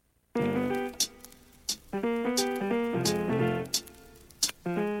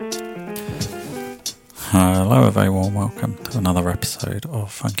Hello, a very warm welcome to another episode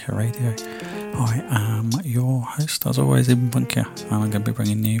of Funkier Radio. I am your host, as always, Ibn Funkier, and I'm going to be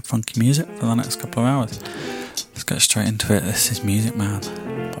bringing you funky music for the next couple of hours. Let's get straight into it. This is Music Man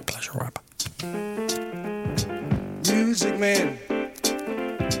by Pleasure Rap. Music Man,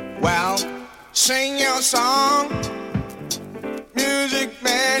 well, sing your song. Music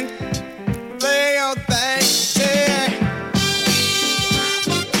Man, play your thing, yeah.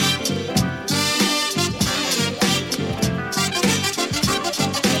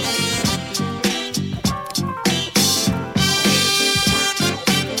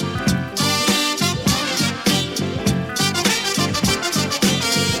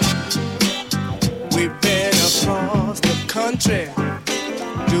 Country,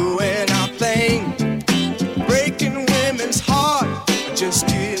 doing our thing, breaking women's heart, just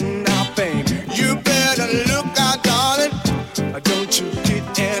getting our fame. You better look out, darling, don't you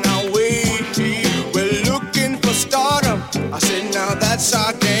get in our way. We're looking for stardom. I said, now that's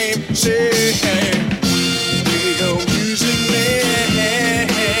our game. Say, hey, we're a music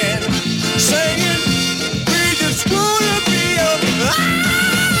man, singing, we just wanna be a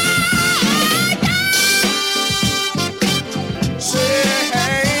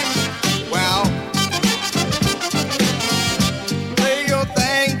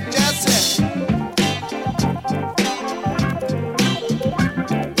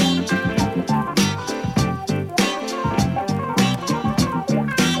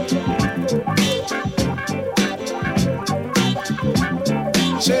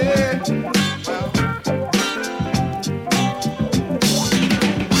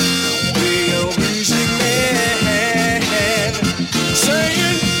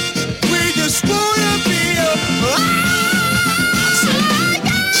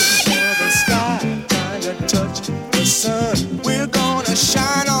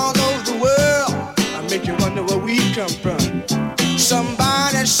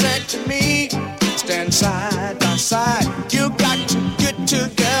side by side. You got to get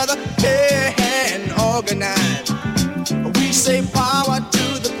together.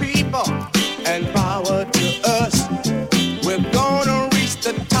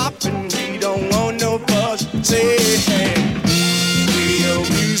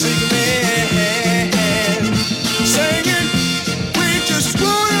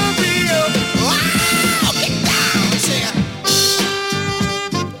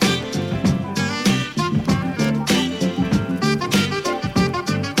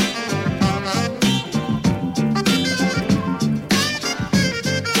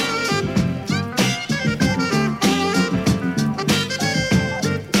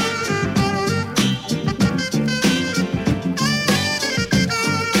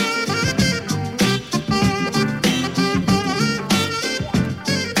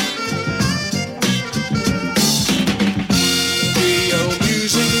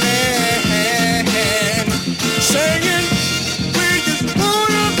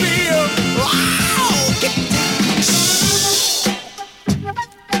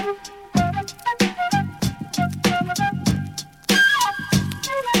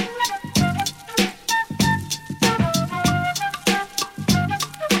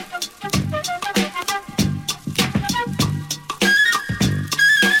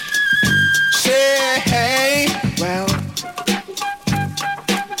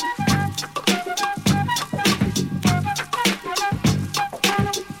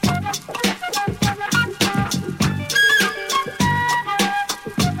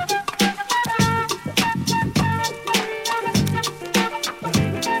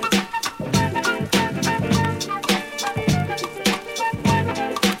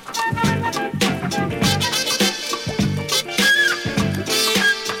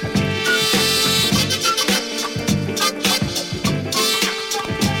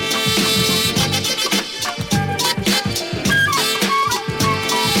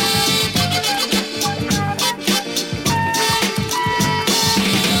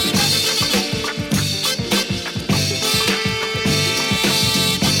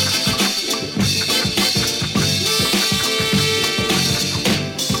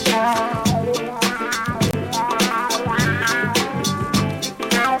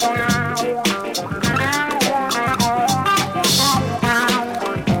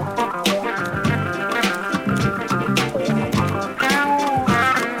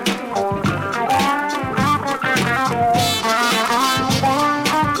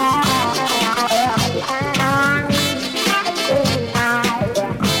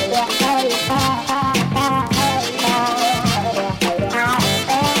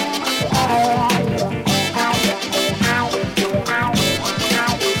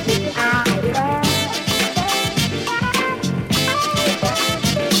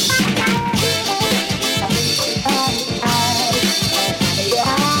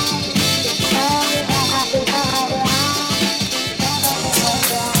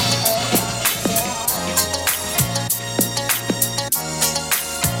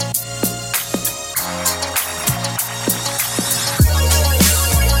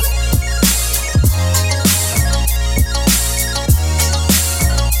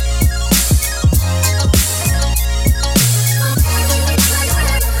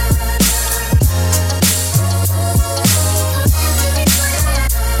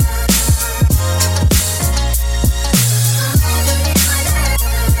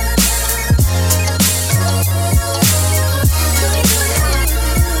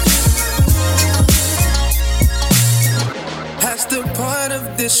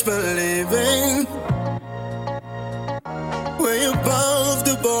 believing way above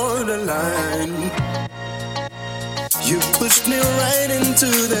the borderline. You pushed me right into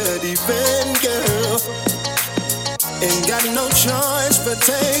the deep end, girl. Ain't got no choice but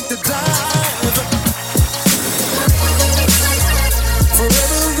take the dive.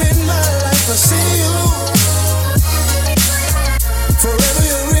 Forever in my life I see you. Forever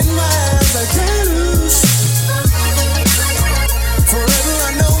you're in my eyes I can't lose. Forever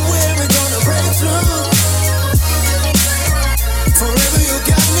I know where we're gonna break through. Forever you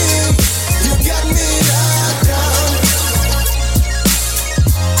got me locked down.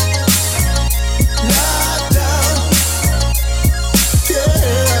 Locked down.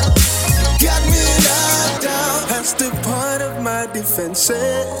 Yeah, got me locked down. That's the part of my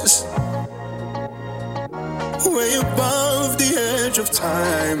defenses, way above the edge of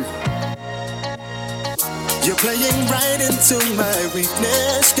time. You're playing right into my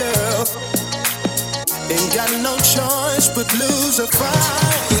weakness, girl. Ain't got no choice but lose a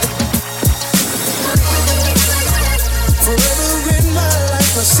fight. Forever in my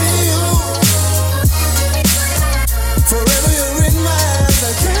life I see you. Forever you're in my eyes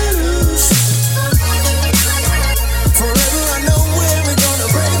I can't lose. Forever I know where we're gonna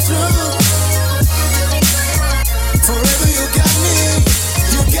break through. Forever you got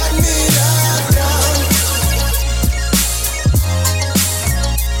me locked down.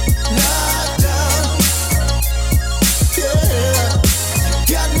 Locked down. Yeah,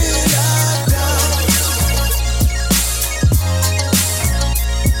 got me locked down.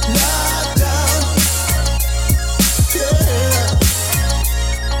 Locked down. Yeah,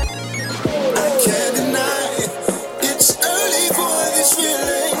 I can't deny it's early for these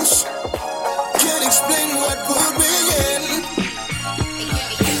feelings. Can't explain what put me in.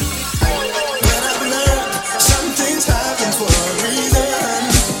 But I've learned some things happen for a reason.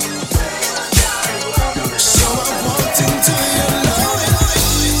 So I'm wanting to know it.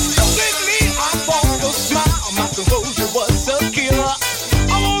 Lately I want to smile, my composure was secure.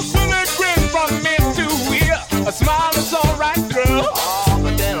 I want to grin from ear to ear. A smile is alright, girl. Oh,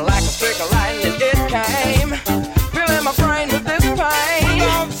 but then like a streak of lightning it came, filling my brain with this pain.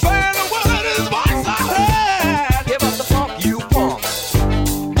 Without saying a word, his voice I heard. Give up the funk, you punk.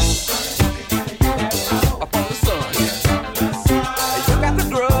 Up on the sun, you got the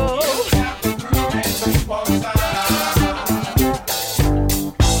groove.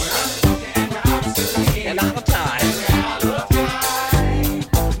 And out of time.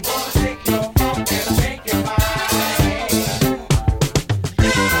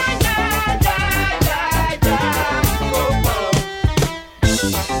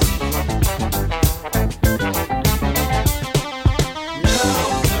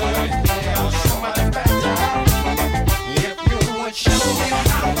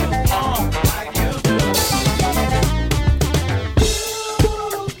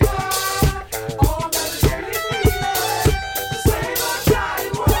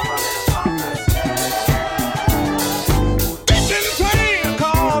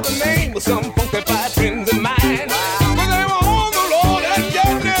 Some funky bad friends of mine, but they were on the road and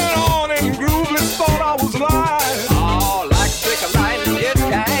getting on and grooving, thought I was lying. Oh, like a stick of lightning it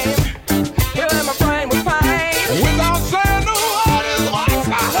came, filling my brain with pain. Without saying a word, his voice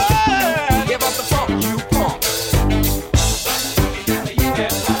I heard. Give up the funk, you punk.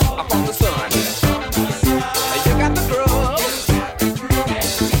 Up on the sun, you got the groove.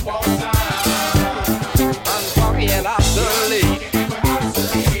 Unfunky and obsolete.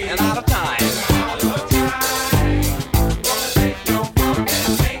 And out of time.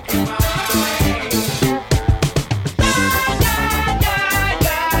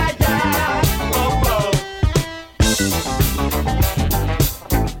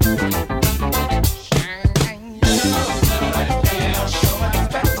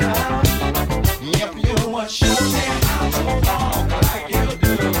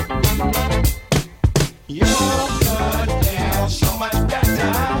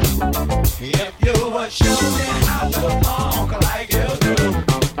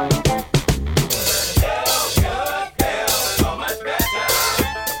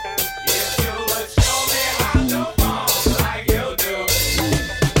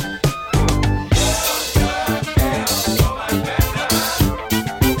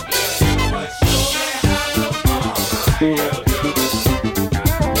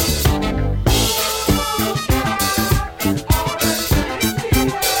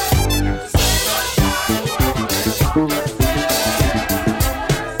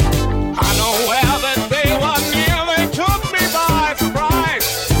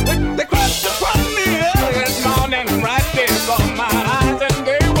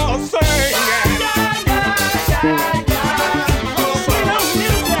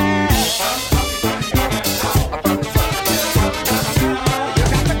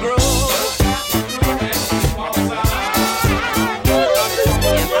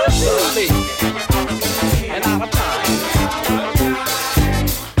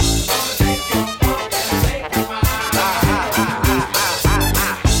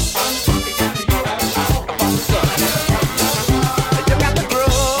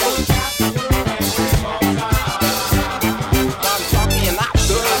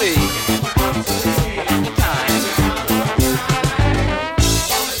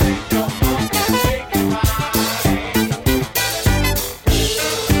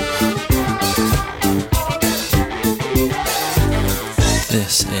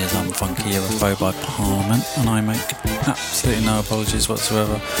 Year of Bo by Parliament, and I make absolutely no apologies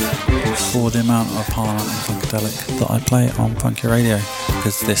whatsoever for the amount of Parliament and Funkadelic that I play on Funky Radio,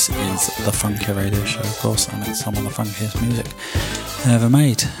 because this is the Funky Radio Show, of course, and it's some of the funkiest music ever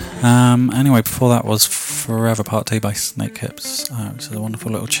made. Anyway, before that was Forever Part 2 by Snake Hips, which is a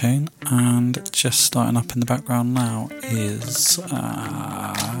wonderful little tune, and just starting up in the background now is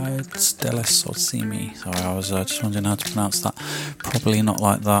it's Delis or Simi. Sorry, I was just wondering how to pronounce that. Probably not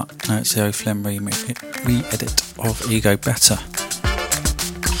like that. It's the O'Flynn re-edit of Ego Better.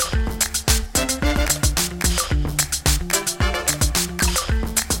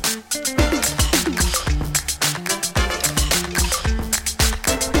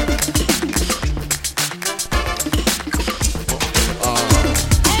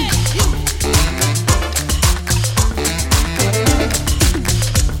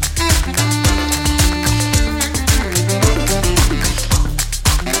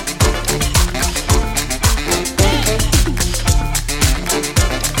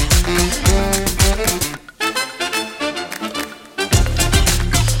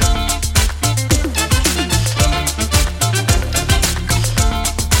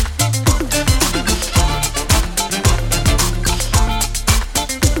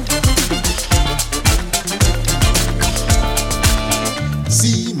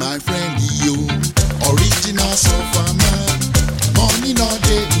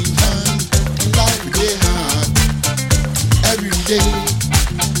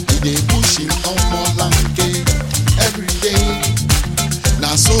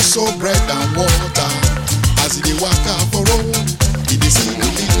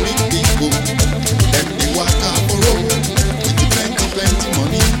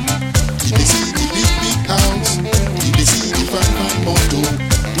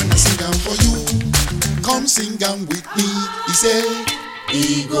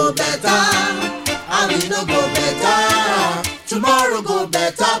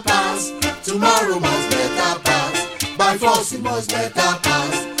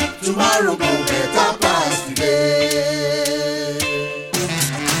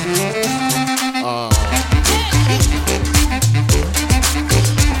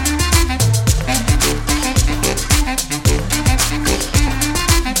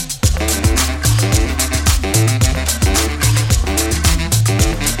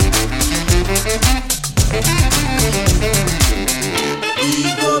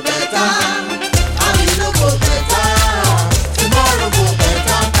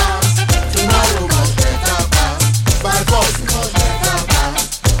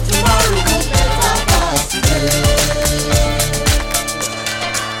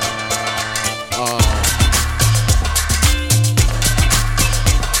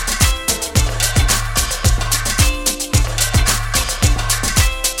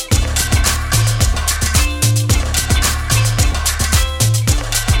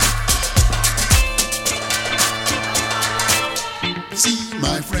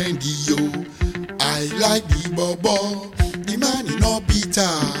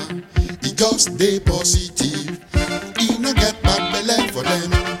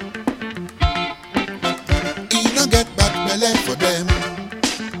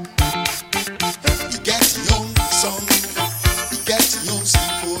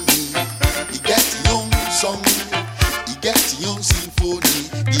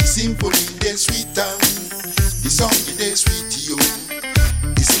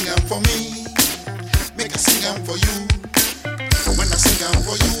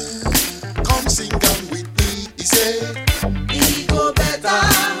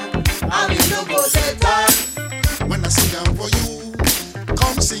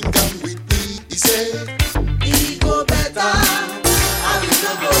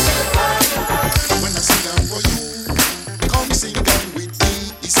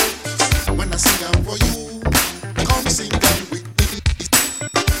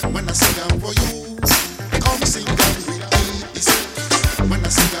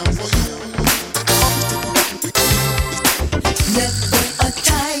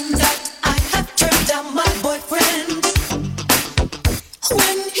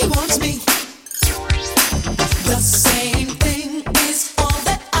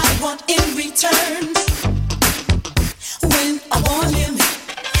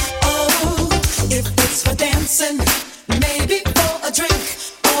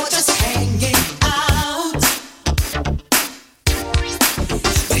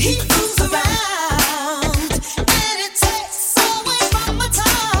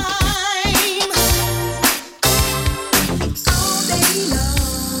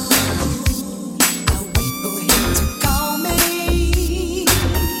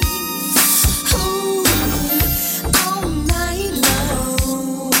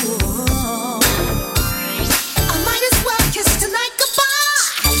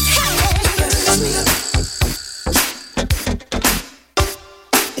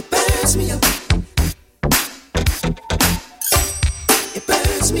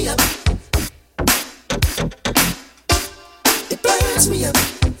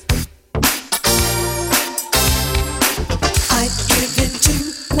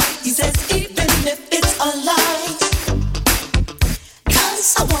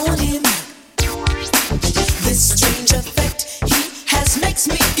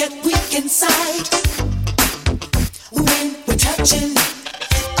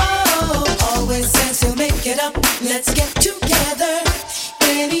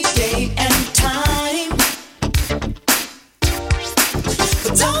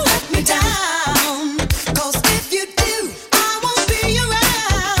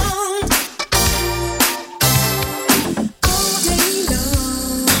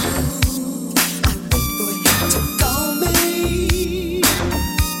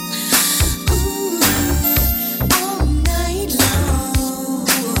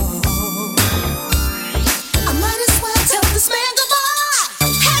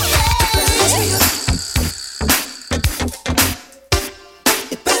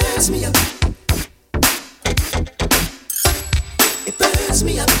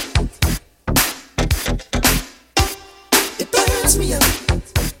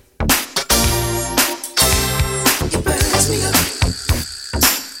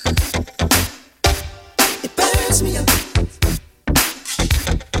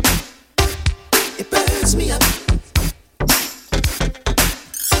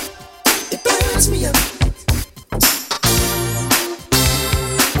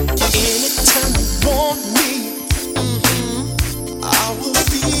 Anytime you want me, I will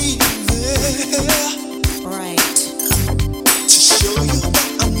be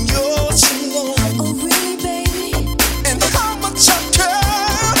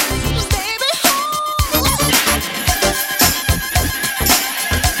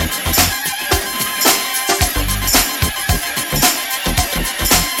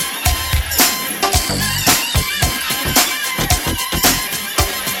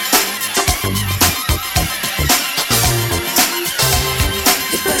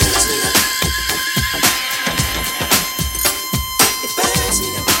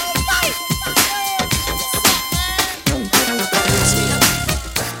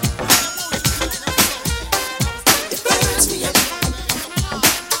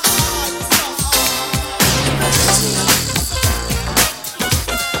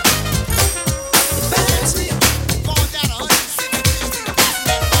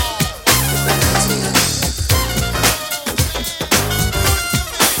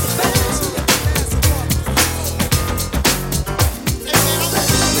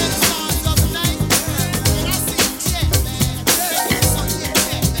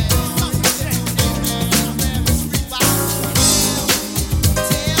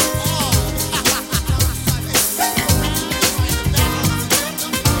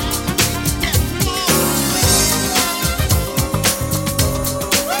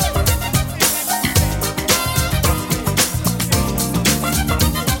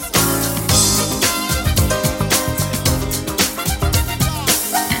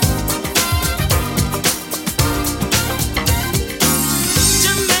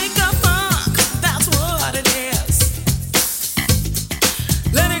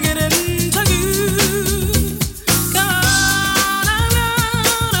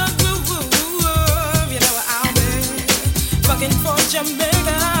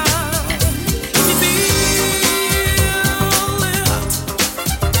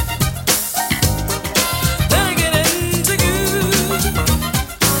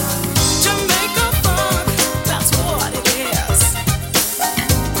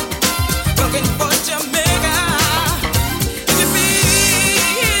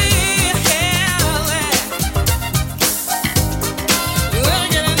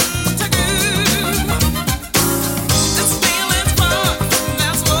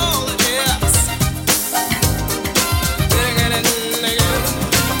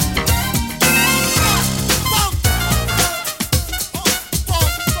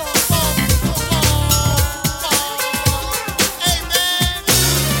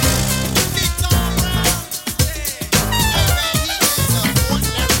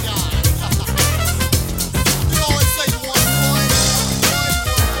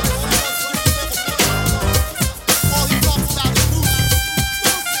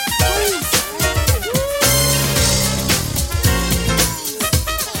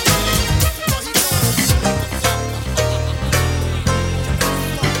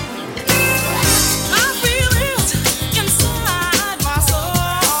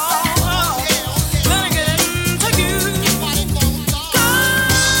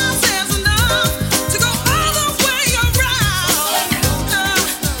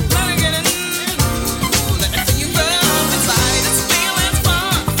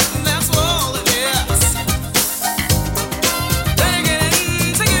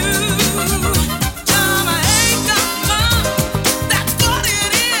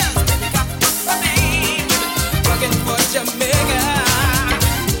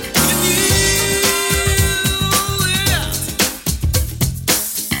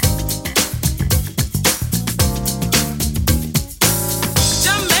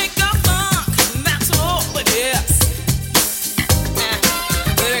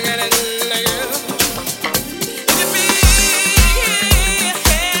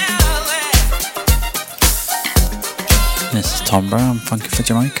Tom Brown, Funky for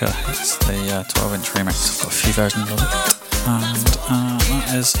Jamaica. It's the 12-inch remix. I've got a few versions of it, and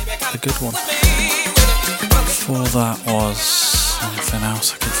that is a good one. Before that was something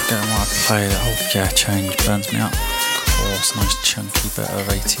else. I keep forgetting what I played. Oh yeah, Change Burns Me Up. Of course, nice chunky bit of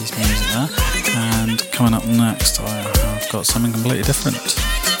 80s music there. And coming up next, I have got something completely different.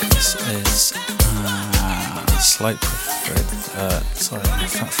 This is Slate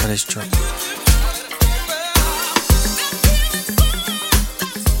Fat Freddy's Drop.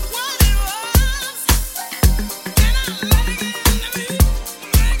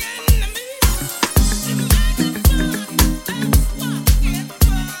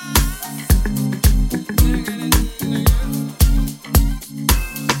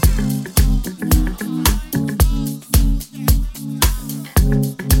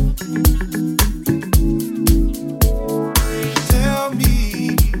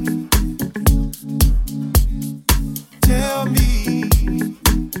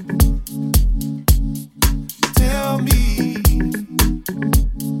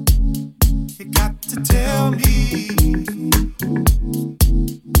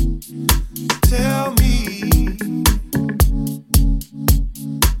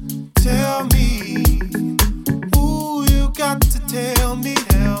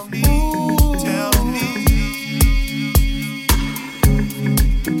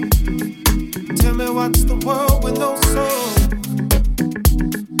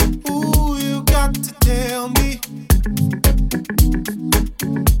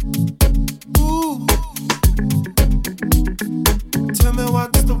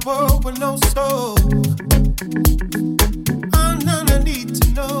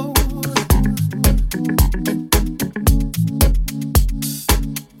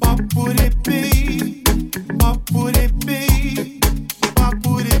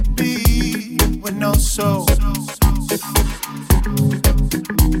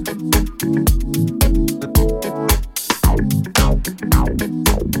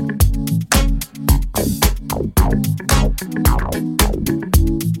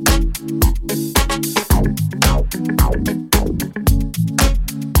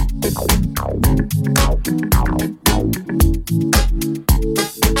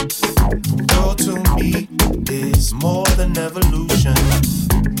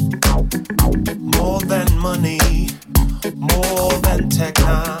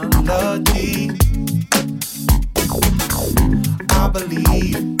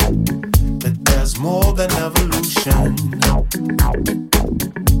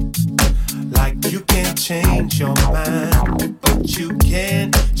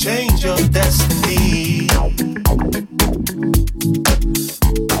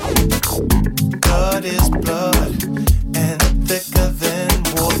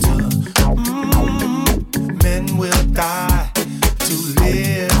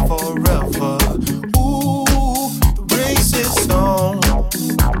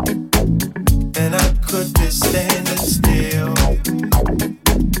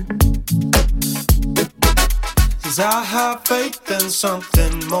 I have faith in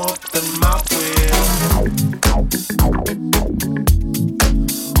something more than my will.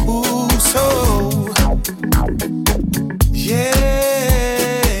 Ooh, so yeah,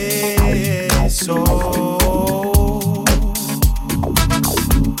 so.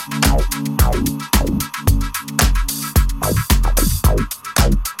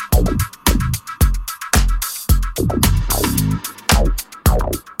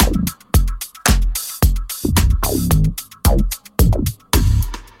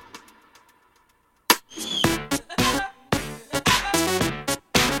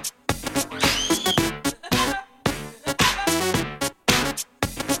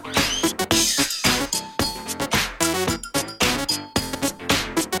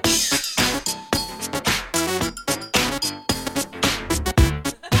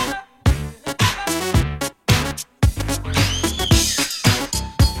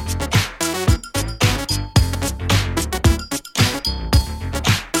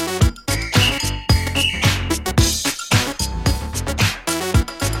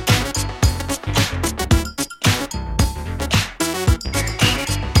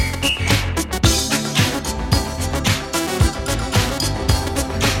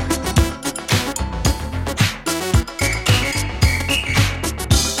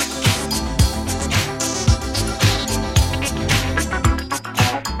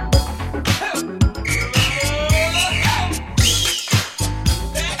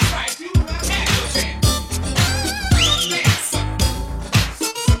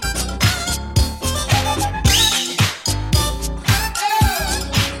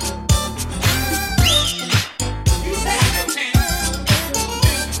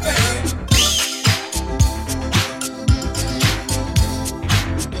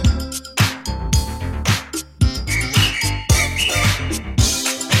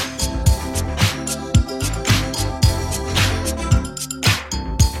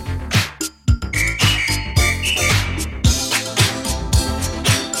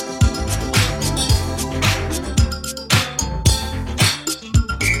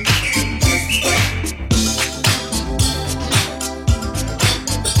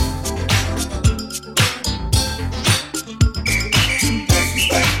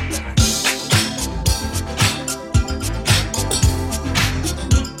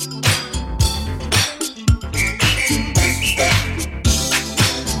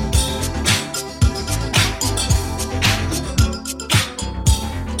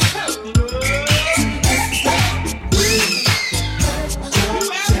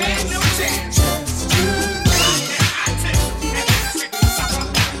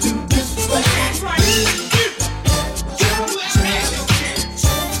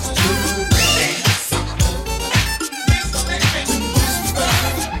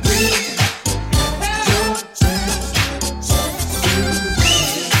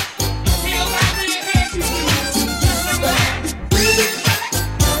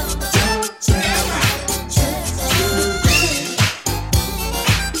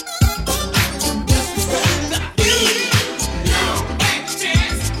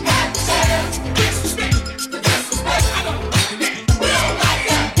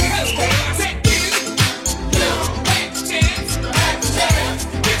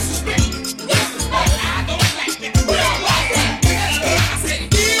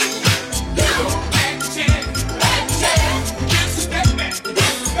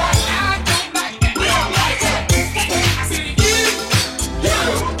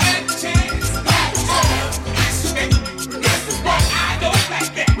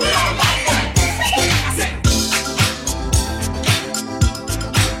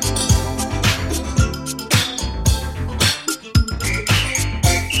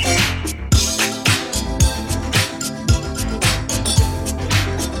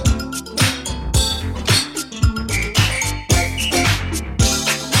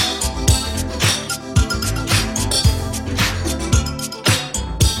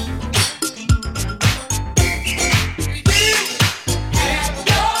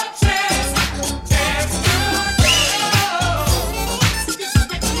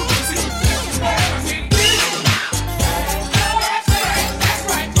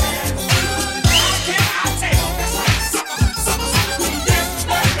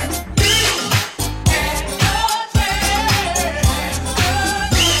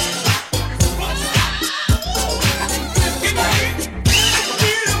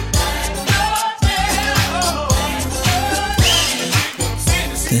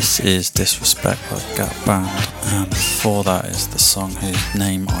 This is Disrespect by Gap Band, and before that is the song whose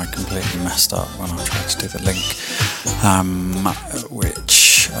name I completely messed up when I tried to do the link,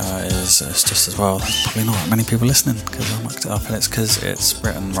 which is just as well. There's probably not that many people listening because I mucked it up, and it's because it's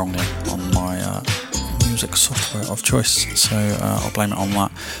written wrongly on my music software of choice, so I'll blame it on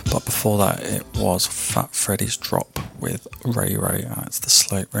that. But before that it was Fat Freddy's Drop with Ray Ray, and it's the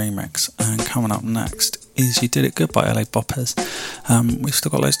Slope remix. And coming up next is You Did It Good by LA Boppers. We've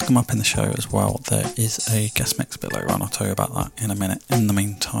still got loads to come up in the show as well. There is a guest mix a bit later on, I'll tell you about that in a minute. In the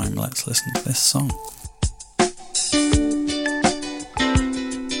meantime, let's listen to this song.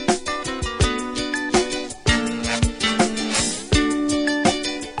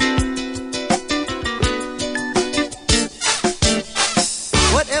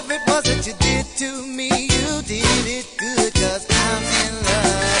 Whatever it was that you did to me, you did it good, 'cause I'm in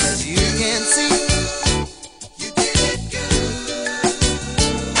love, as you can see. You did it good.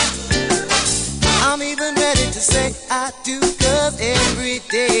 I'm even ready to say I do, 'cause every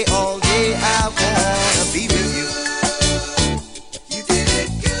day, all day, I wanna be with you. You did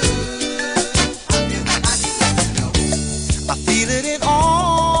it good. I feel it in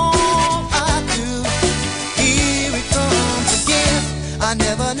all I do. Here it comes again. I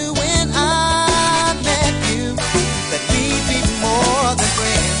never knew when I met you that we'd be more than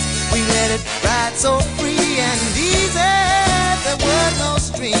friends. We let it ride so free and easy. There were no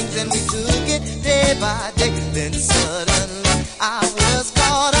strings and we took it day by day. Then suddenly I was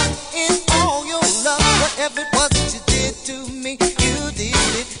caught up in all your love. Whatever it was that you did to me, you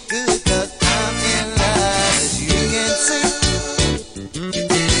did it good, 'cause I'm in love, as you can see. You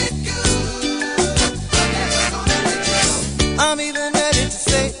did it good. I'm even ready to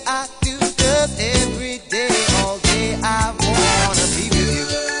say I do, 'cause every day, all day, I wanna be with you.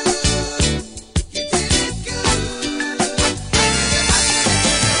 You did it good.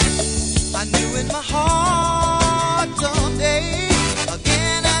 I knew in my heart someday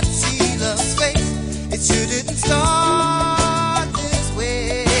again I'd see love's face. It sure didn't start this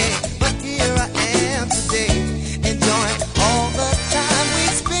way, but here I am today, enjoying all the time we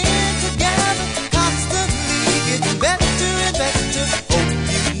spend together, constantly getting better and better. Oh,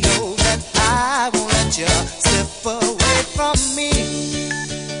 you know that I won't let you slip away from me.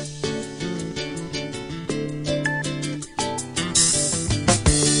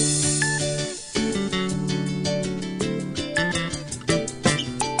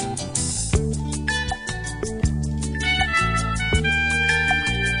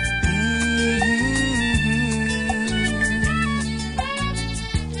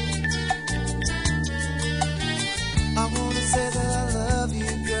 I wanna say that I love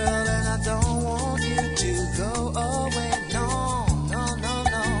you, girl, and I don't want you to go away. No, no, no,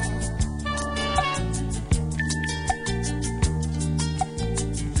 no.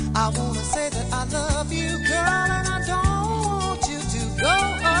 I wanna say that I love you, girl, and I don't want you to go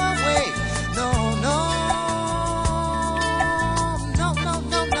away. No, no. No, no,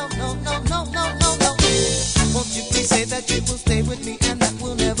 no, no, no, no, no, no, no, no. Won't you please say that you will stay with me and that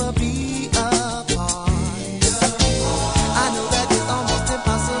we'll never be apart? I know that it's almost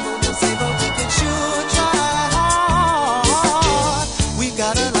impossible to say, but we can sure try hard. We've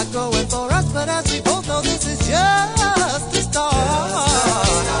got a lot going for us, but as we both know, this is just the start.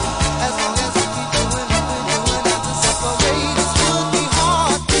 As long as we keep doing what we're doing, and to separate us would be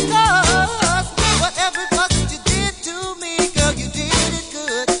hard. Because whatever it was that you did to me, girl, you did it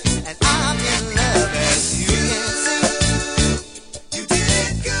good, and I'm in love, as you can see. You did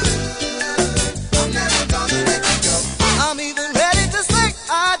it good. I'm never gonna let you go. I'm even ready to say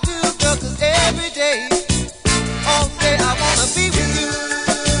I do, girl, 'cause every day, all day, I wanna be with you.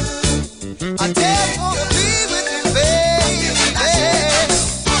 I just wanna be with you, baby.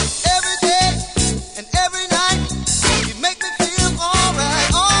 Every day and every night, you make me feel alright,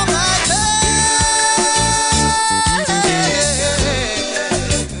 alright, baby.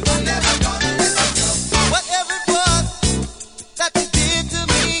 I'm never gonna let you go. Whatever it was that you did to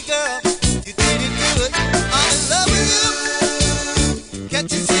me, girl, you did it good. I'm in love with you. Can't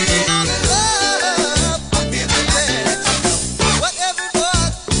you see I'm in love? I'm in love. Whatever it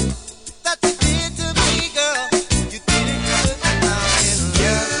was that you did to me, girl, you did it good. I'm in love with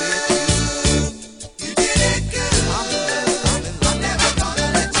you. You did it good. I'm in love. I'm in love. I'm never gonna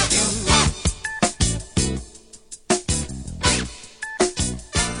let you go.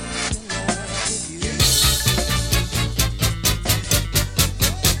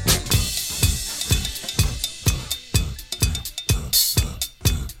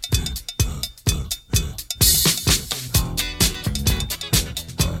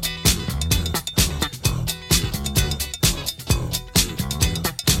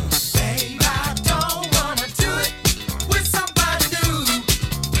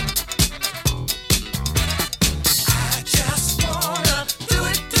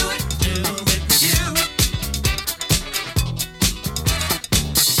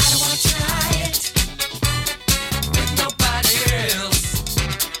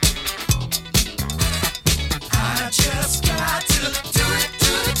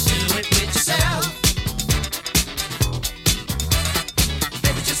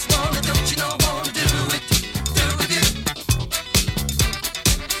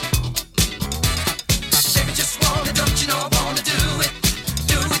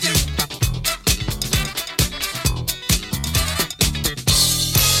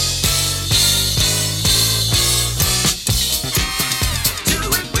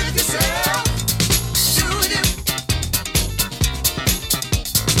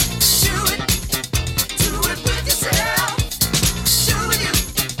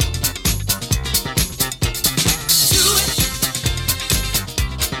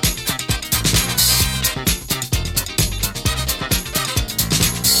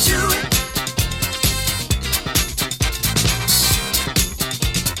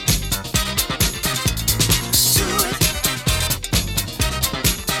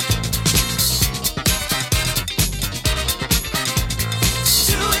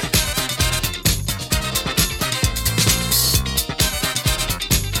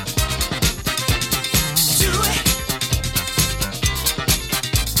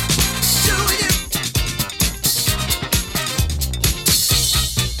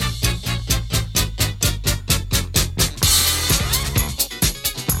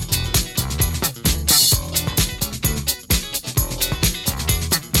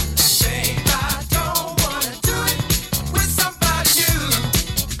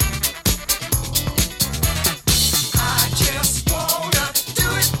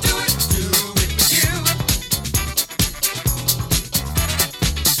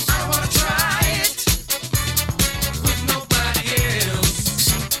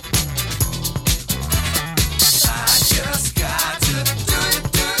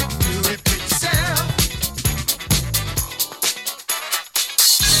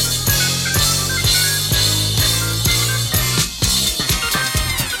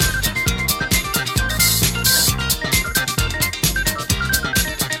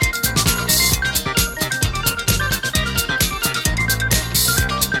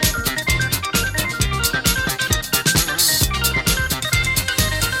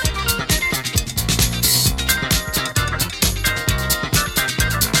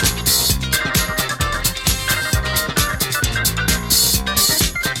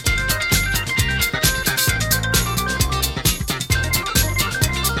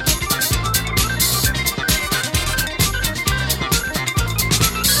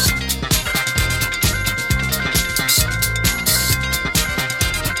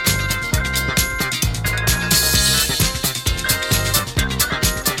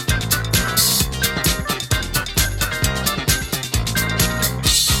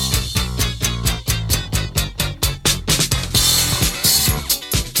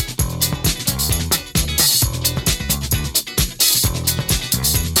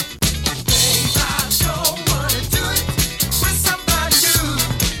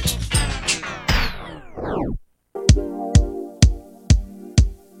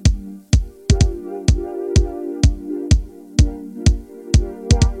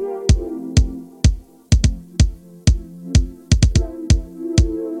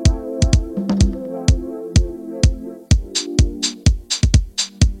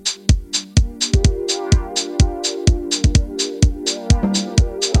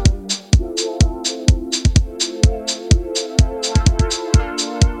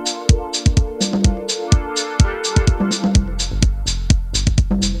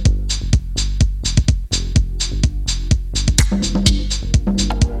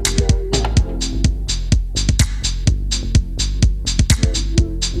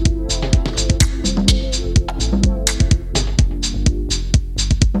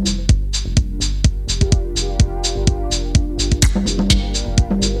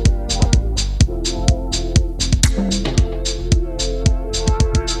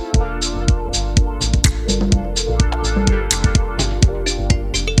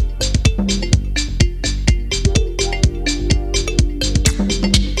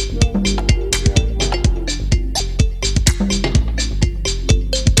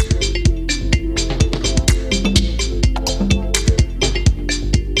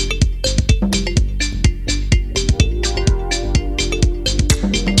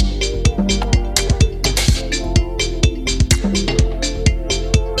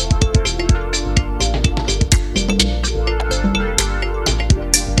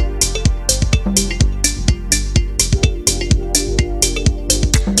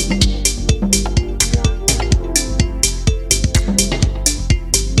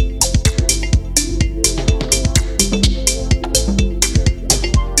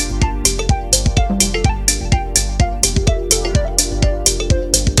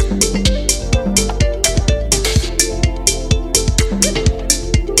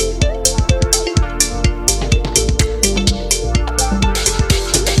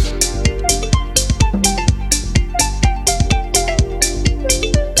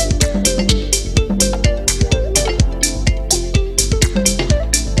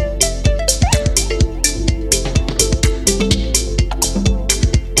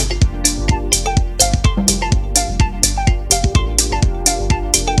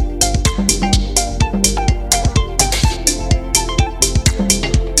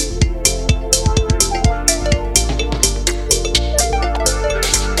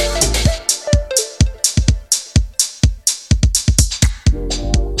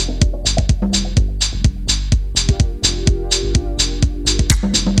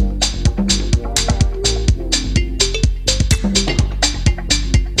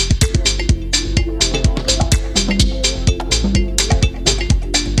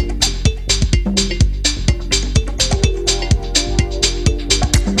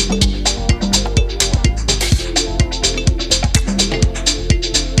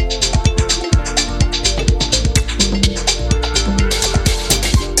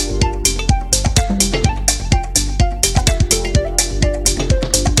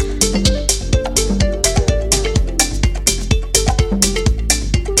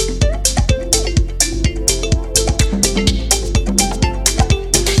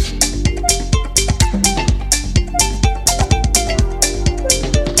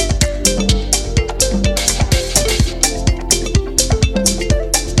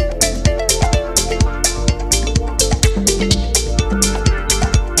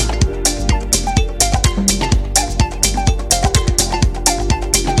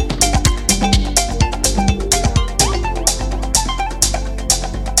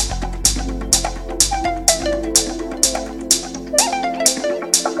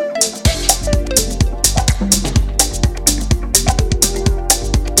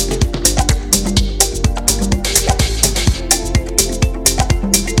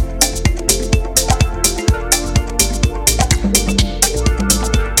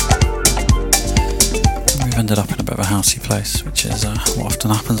 housey place, which is what often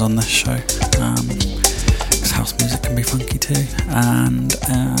happens on this show. Because house music can be funky too. And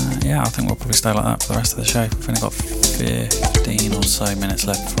yeah, I think we'll probably stay like that for the rest of the show. We've only got 15 or so minutes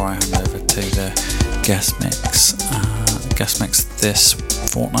left before I hand over to the guest mix. The guest mix this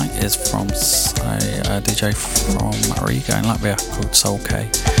fortnight is from a DJ from Riga in Latvia called Soul K.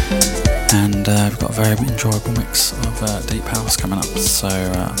 And we've got a very enjoyable mix of deep house coming up, so I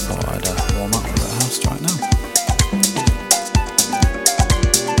thought I'd warm up with the house right now.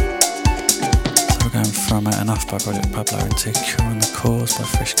 So we're going from Enough by Project Pablo into Cure and the Cause by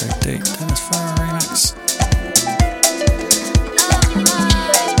Frisco Deep, Dennis Farrow remix.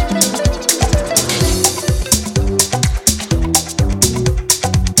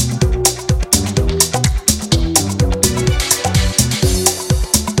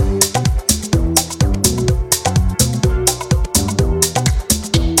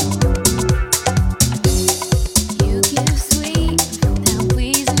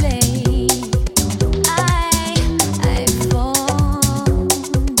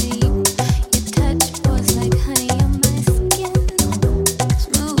 Was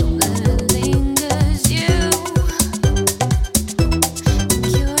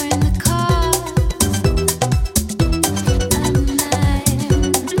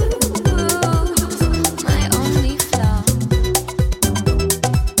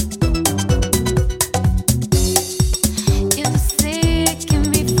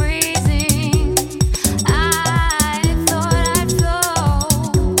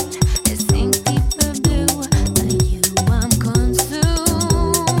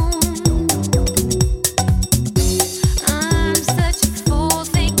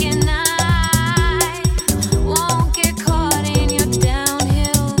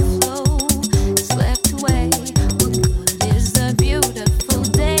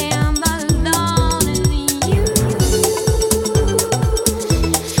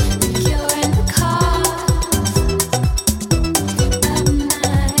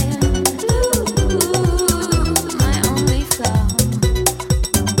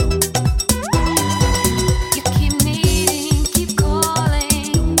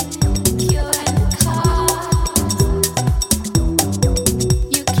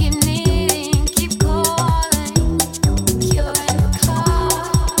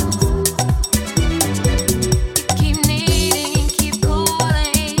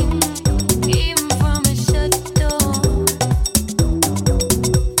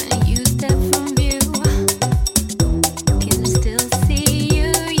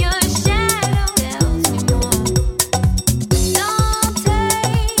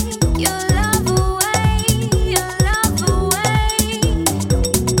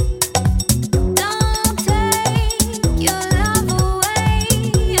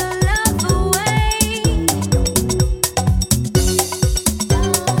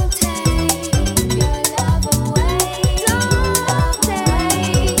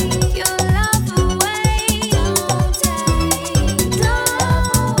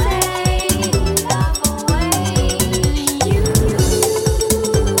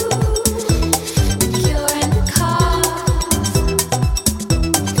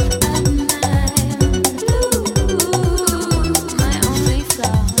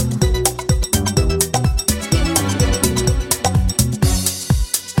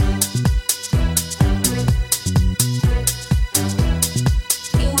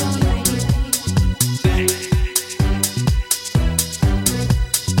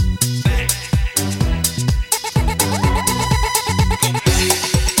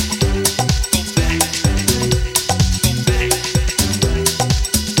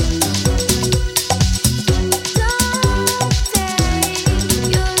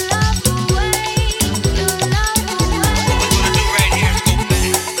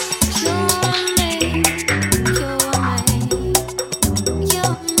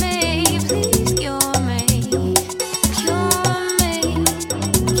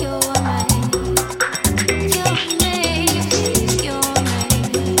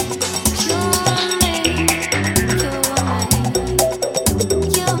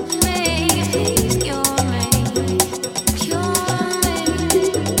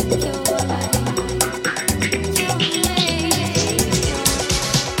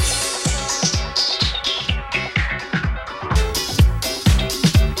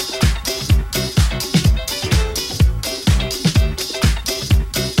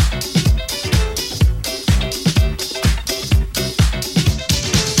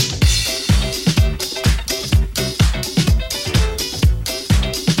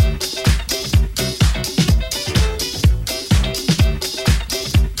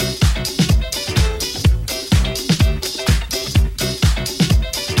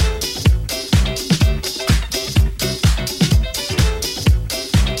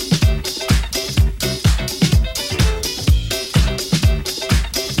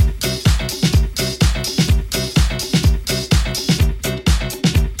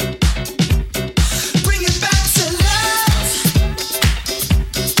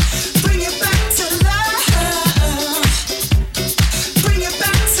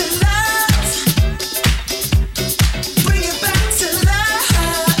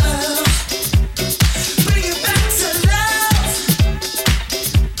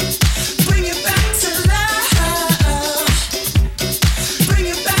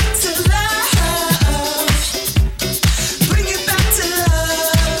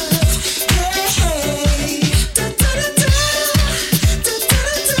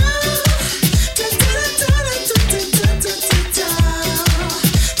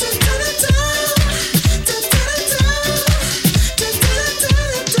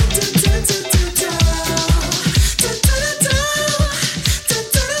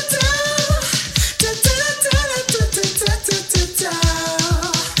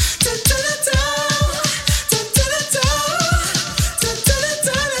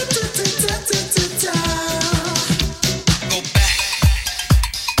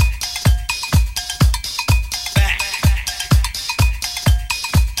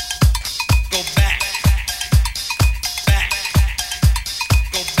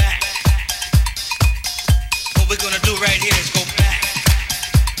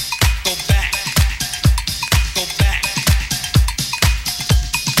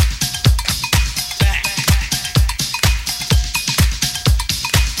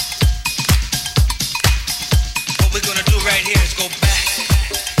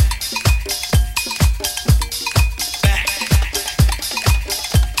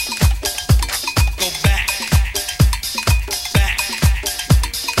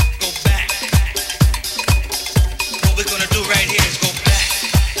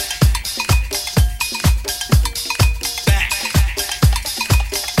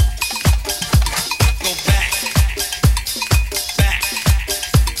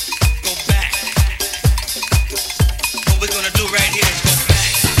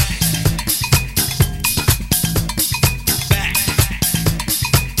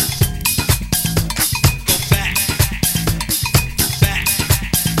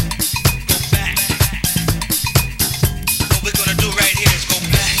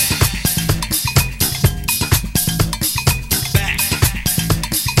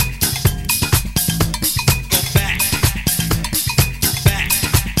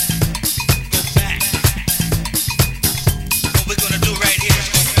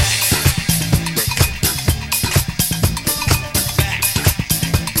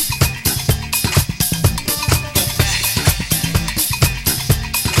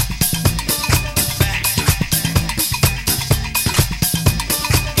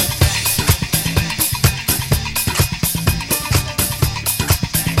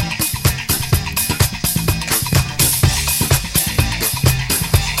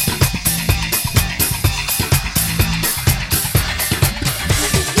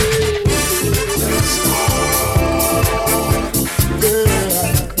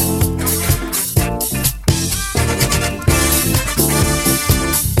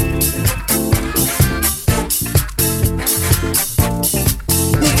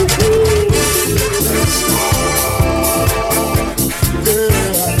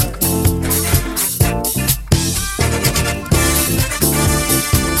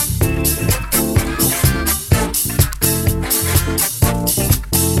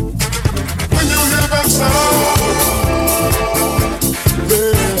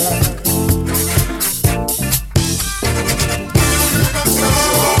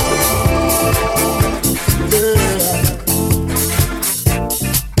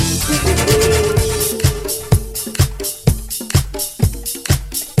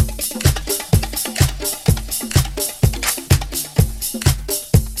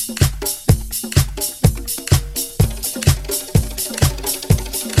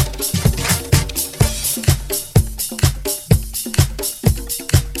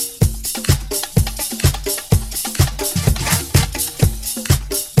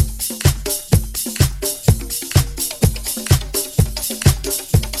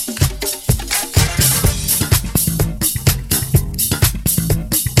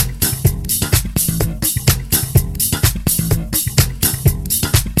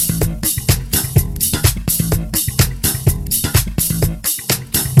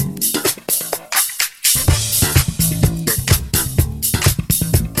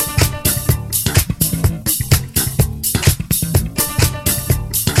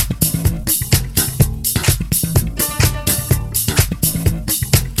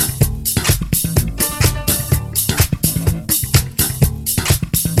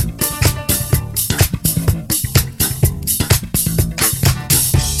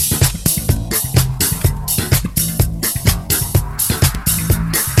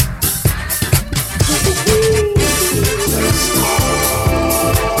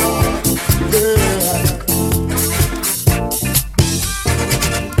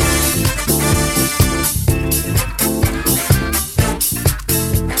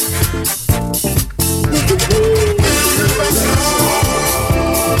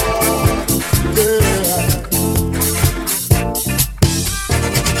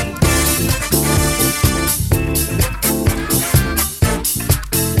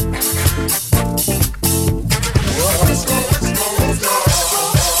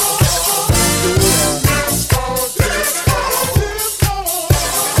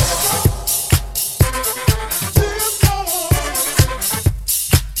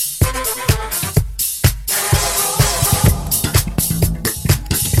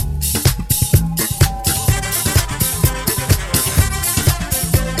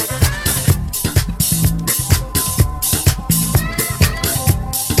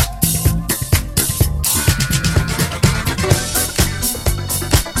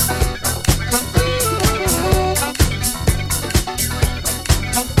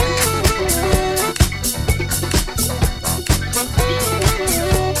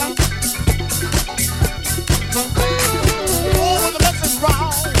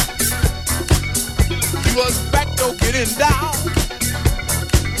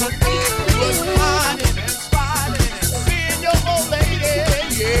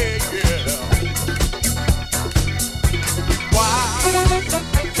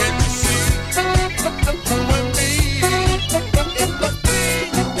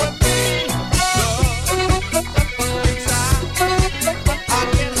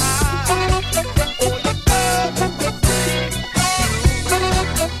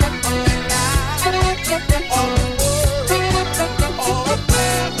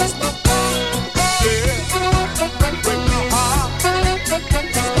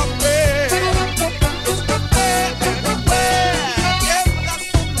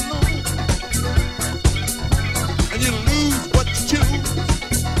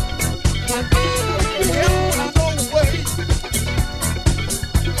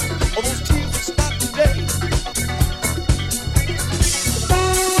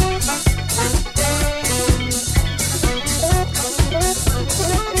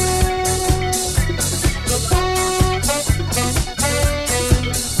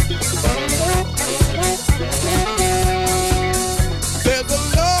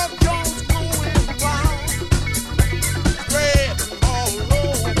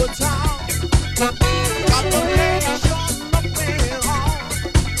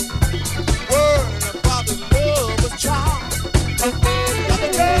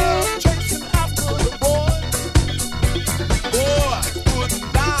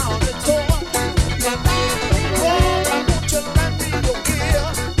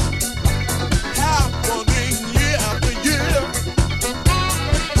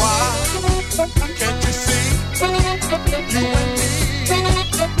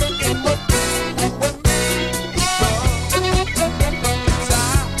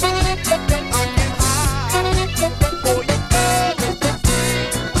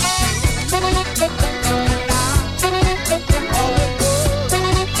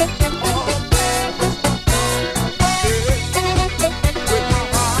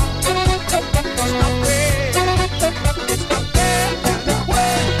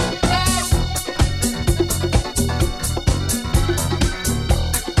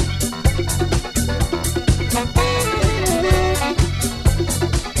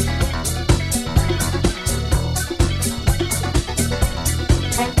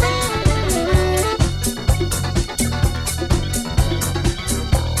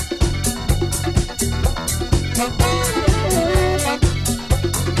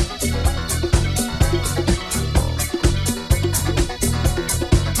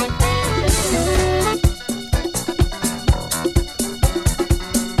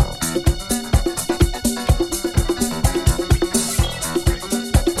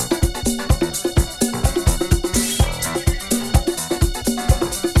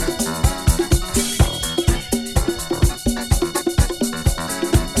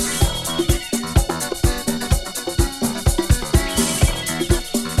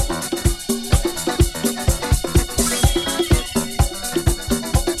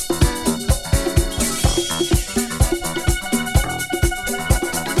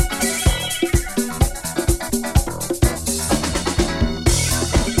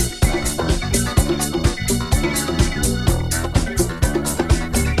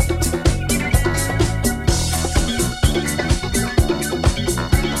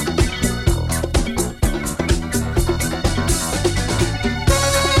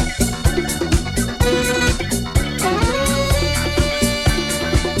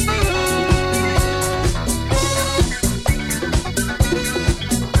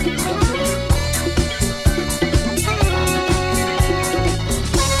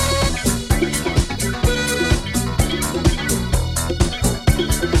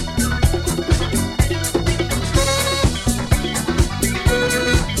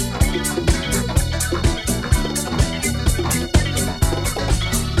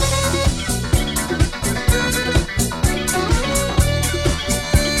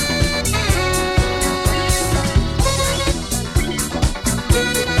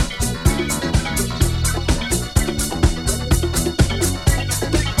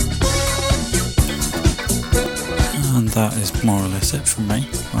that is more or less it from me.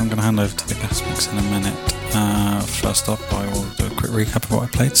 I'm going to hand over to the guest mix in a minute. First up, I will do a quick recap of what I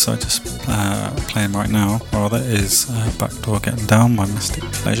played. So I just playing right now, rather, is Backdoor Getting Down by Mystic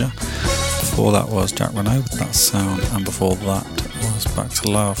Pleasure. Before that was Jack Renault with That Sound, and before that was Back to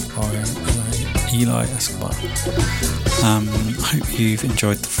Love by Eli Escobar. I hope you've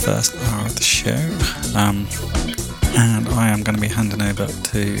enjoyed the first hour of the show, and I am going to be handing over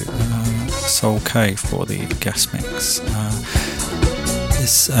to Soul K for the guest mix.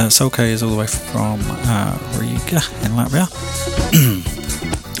 This Soul K is all the way from Riga in Latvia.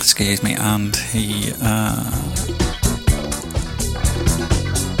 Excuse me, and he's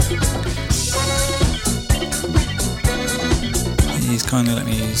kindly let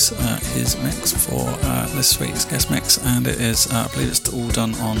me use his mix for this week's guest mix, and it is, I believe it's all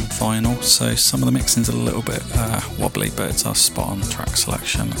done on vinyl, so some of the mixing's a little bit wobbly, but it's our spot on track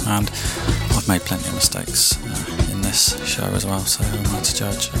selection, and I've made plenty of mistakes in this show as well, so I'm not to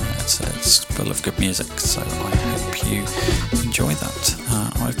judge. It's full of good music, so I hope you enjoy that.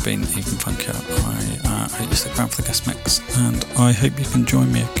 I've been Even Funkier. I hope you stick around for the guest mix, and I hope you can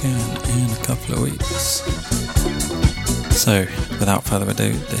join me again in a couple of weeks. So, without further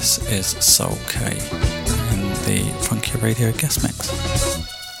ado, this is Soul K in the Funky Radio guest mix.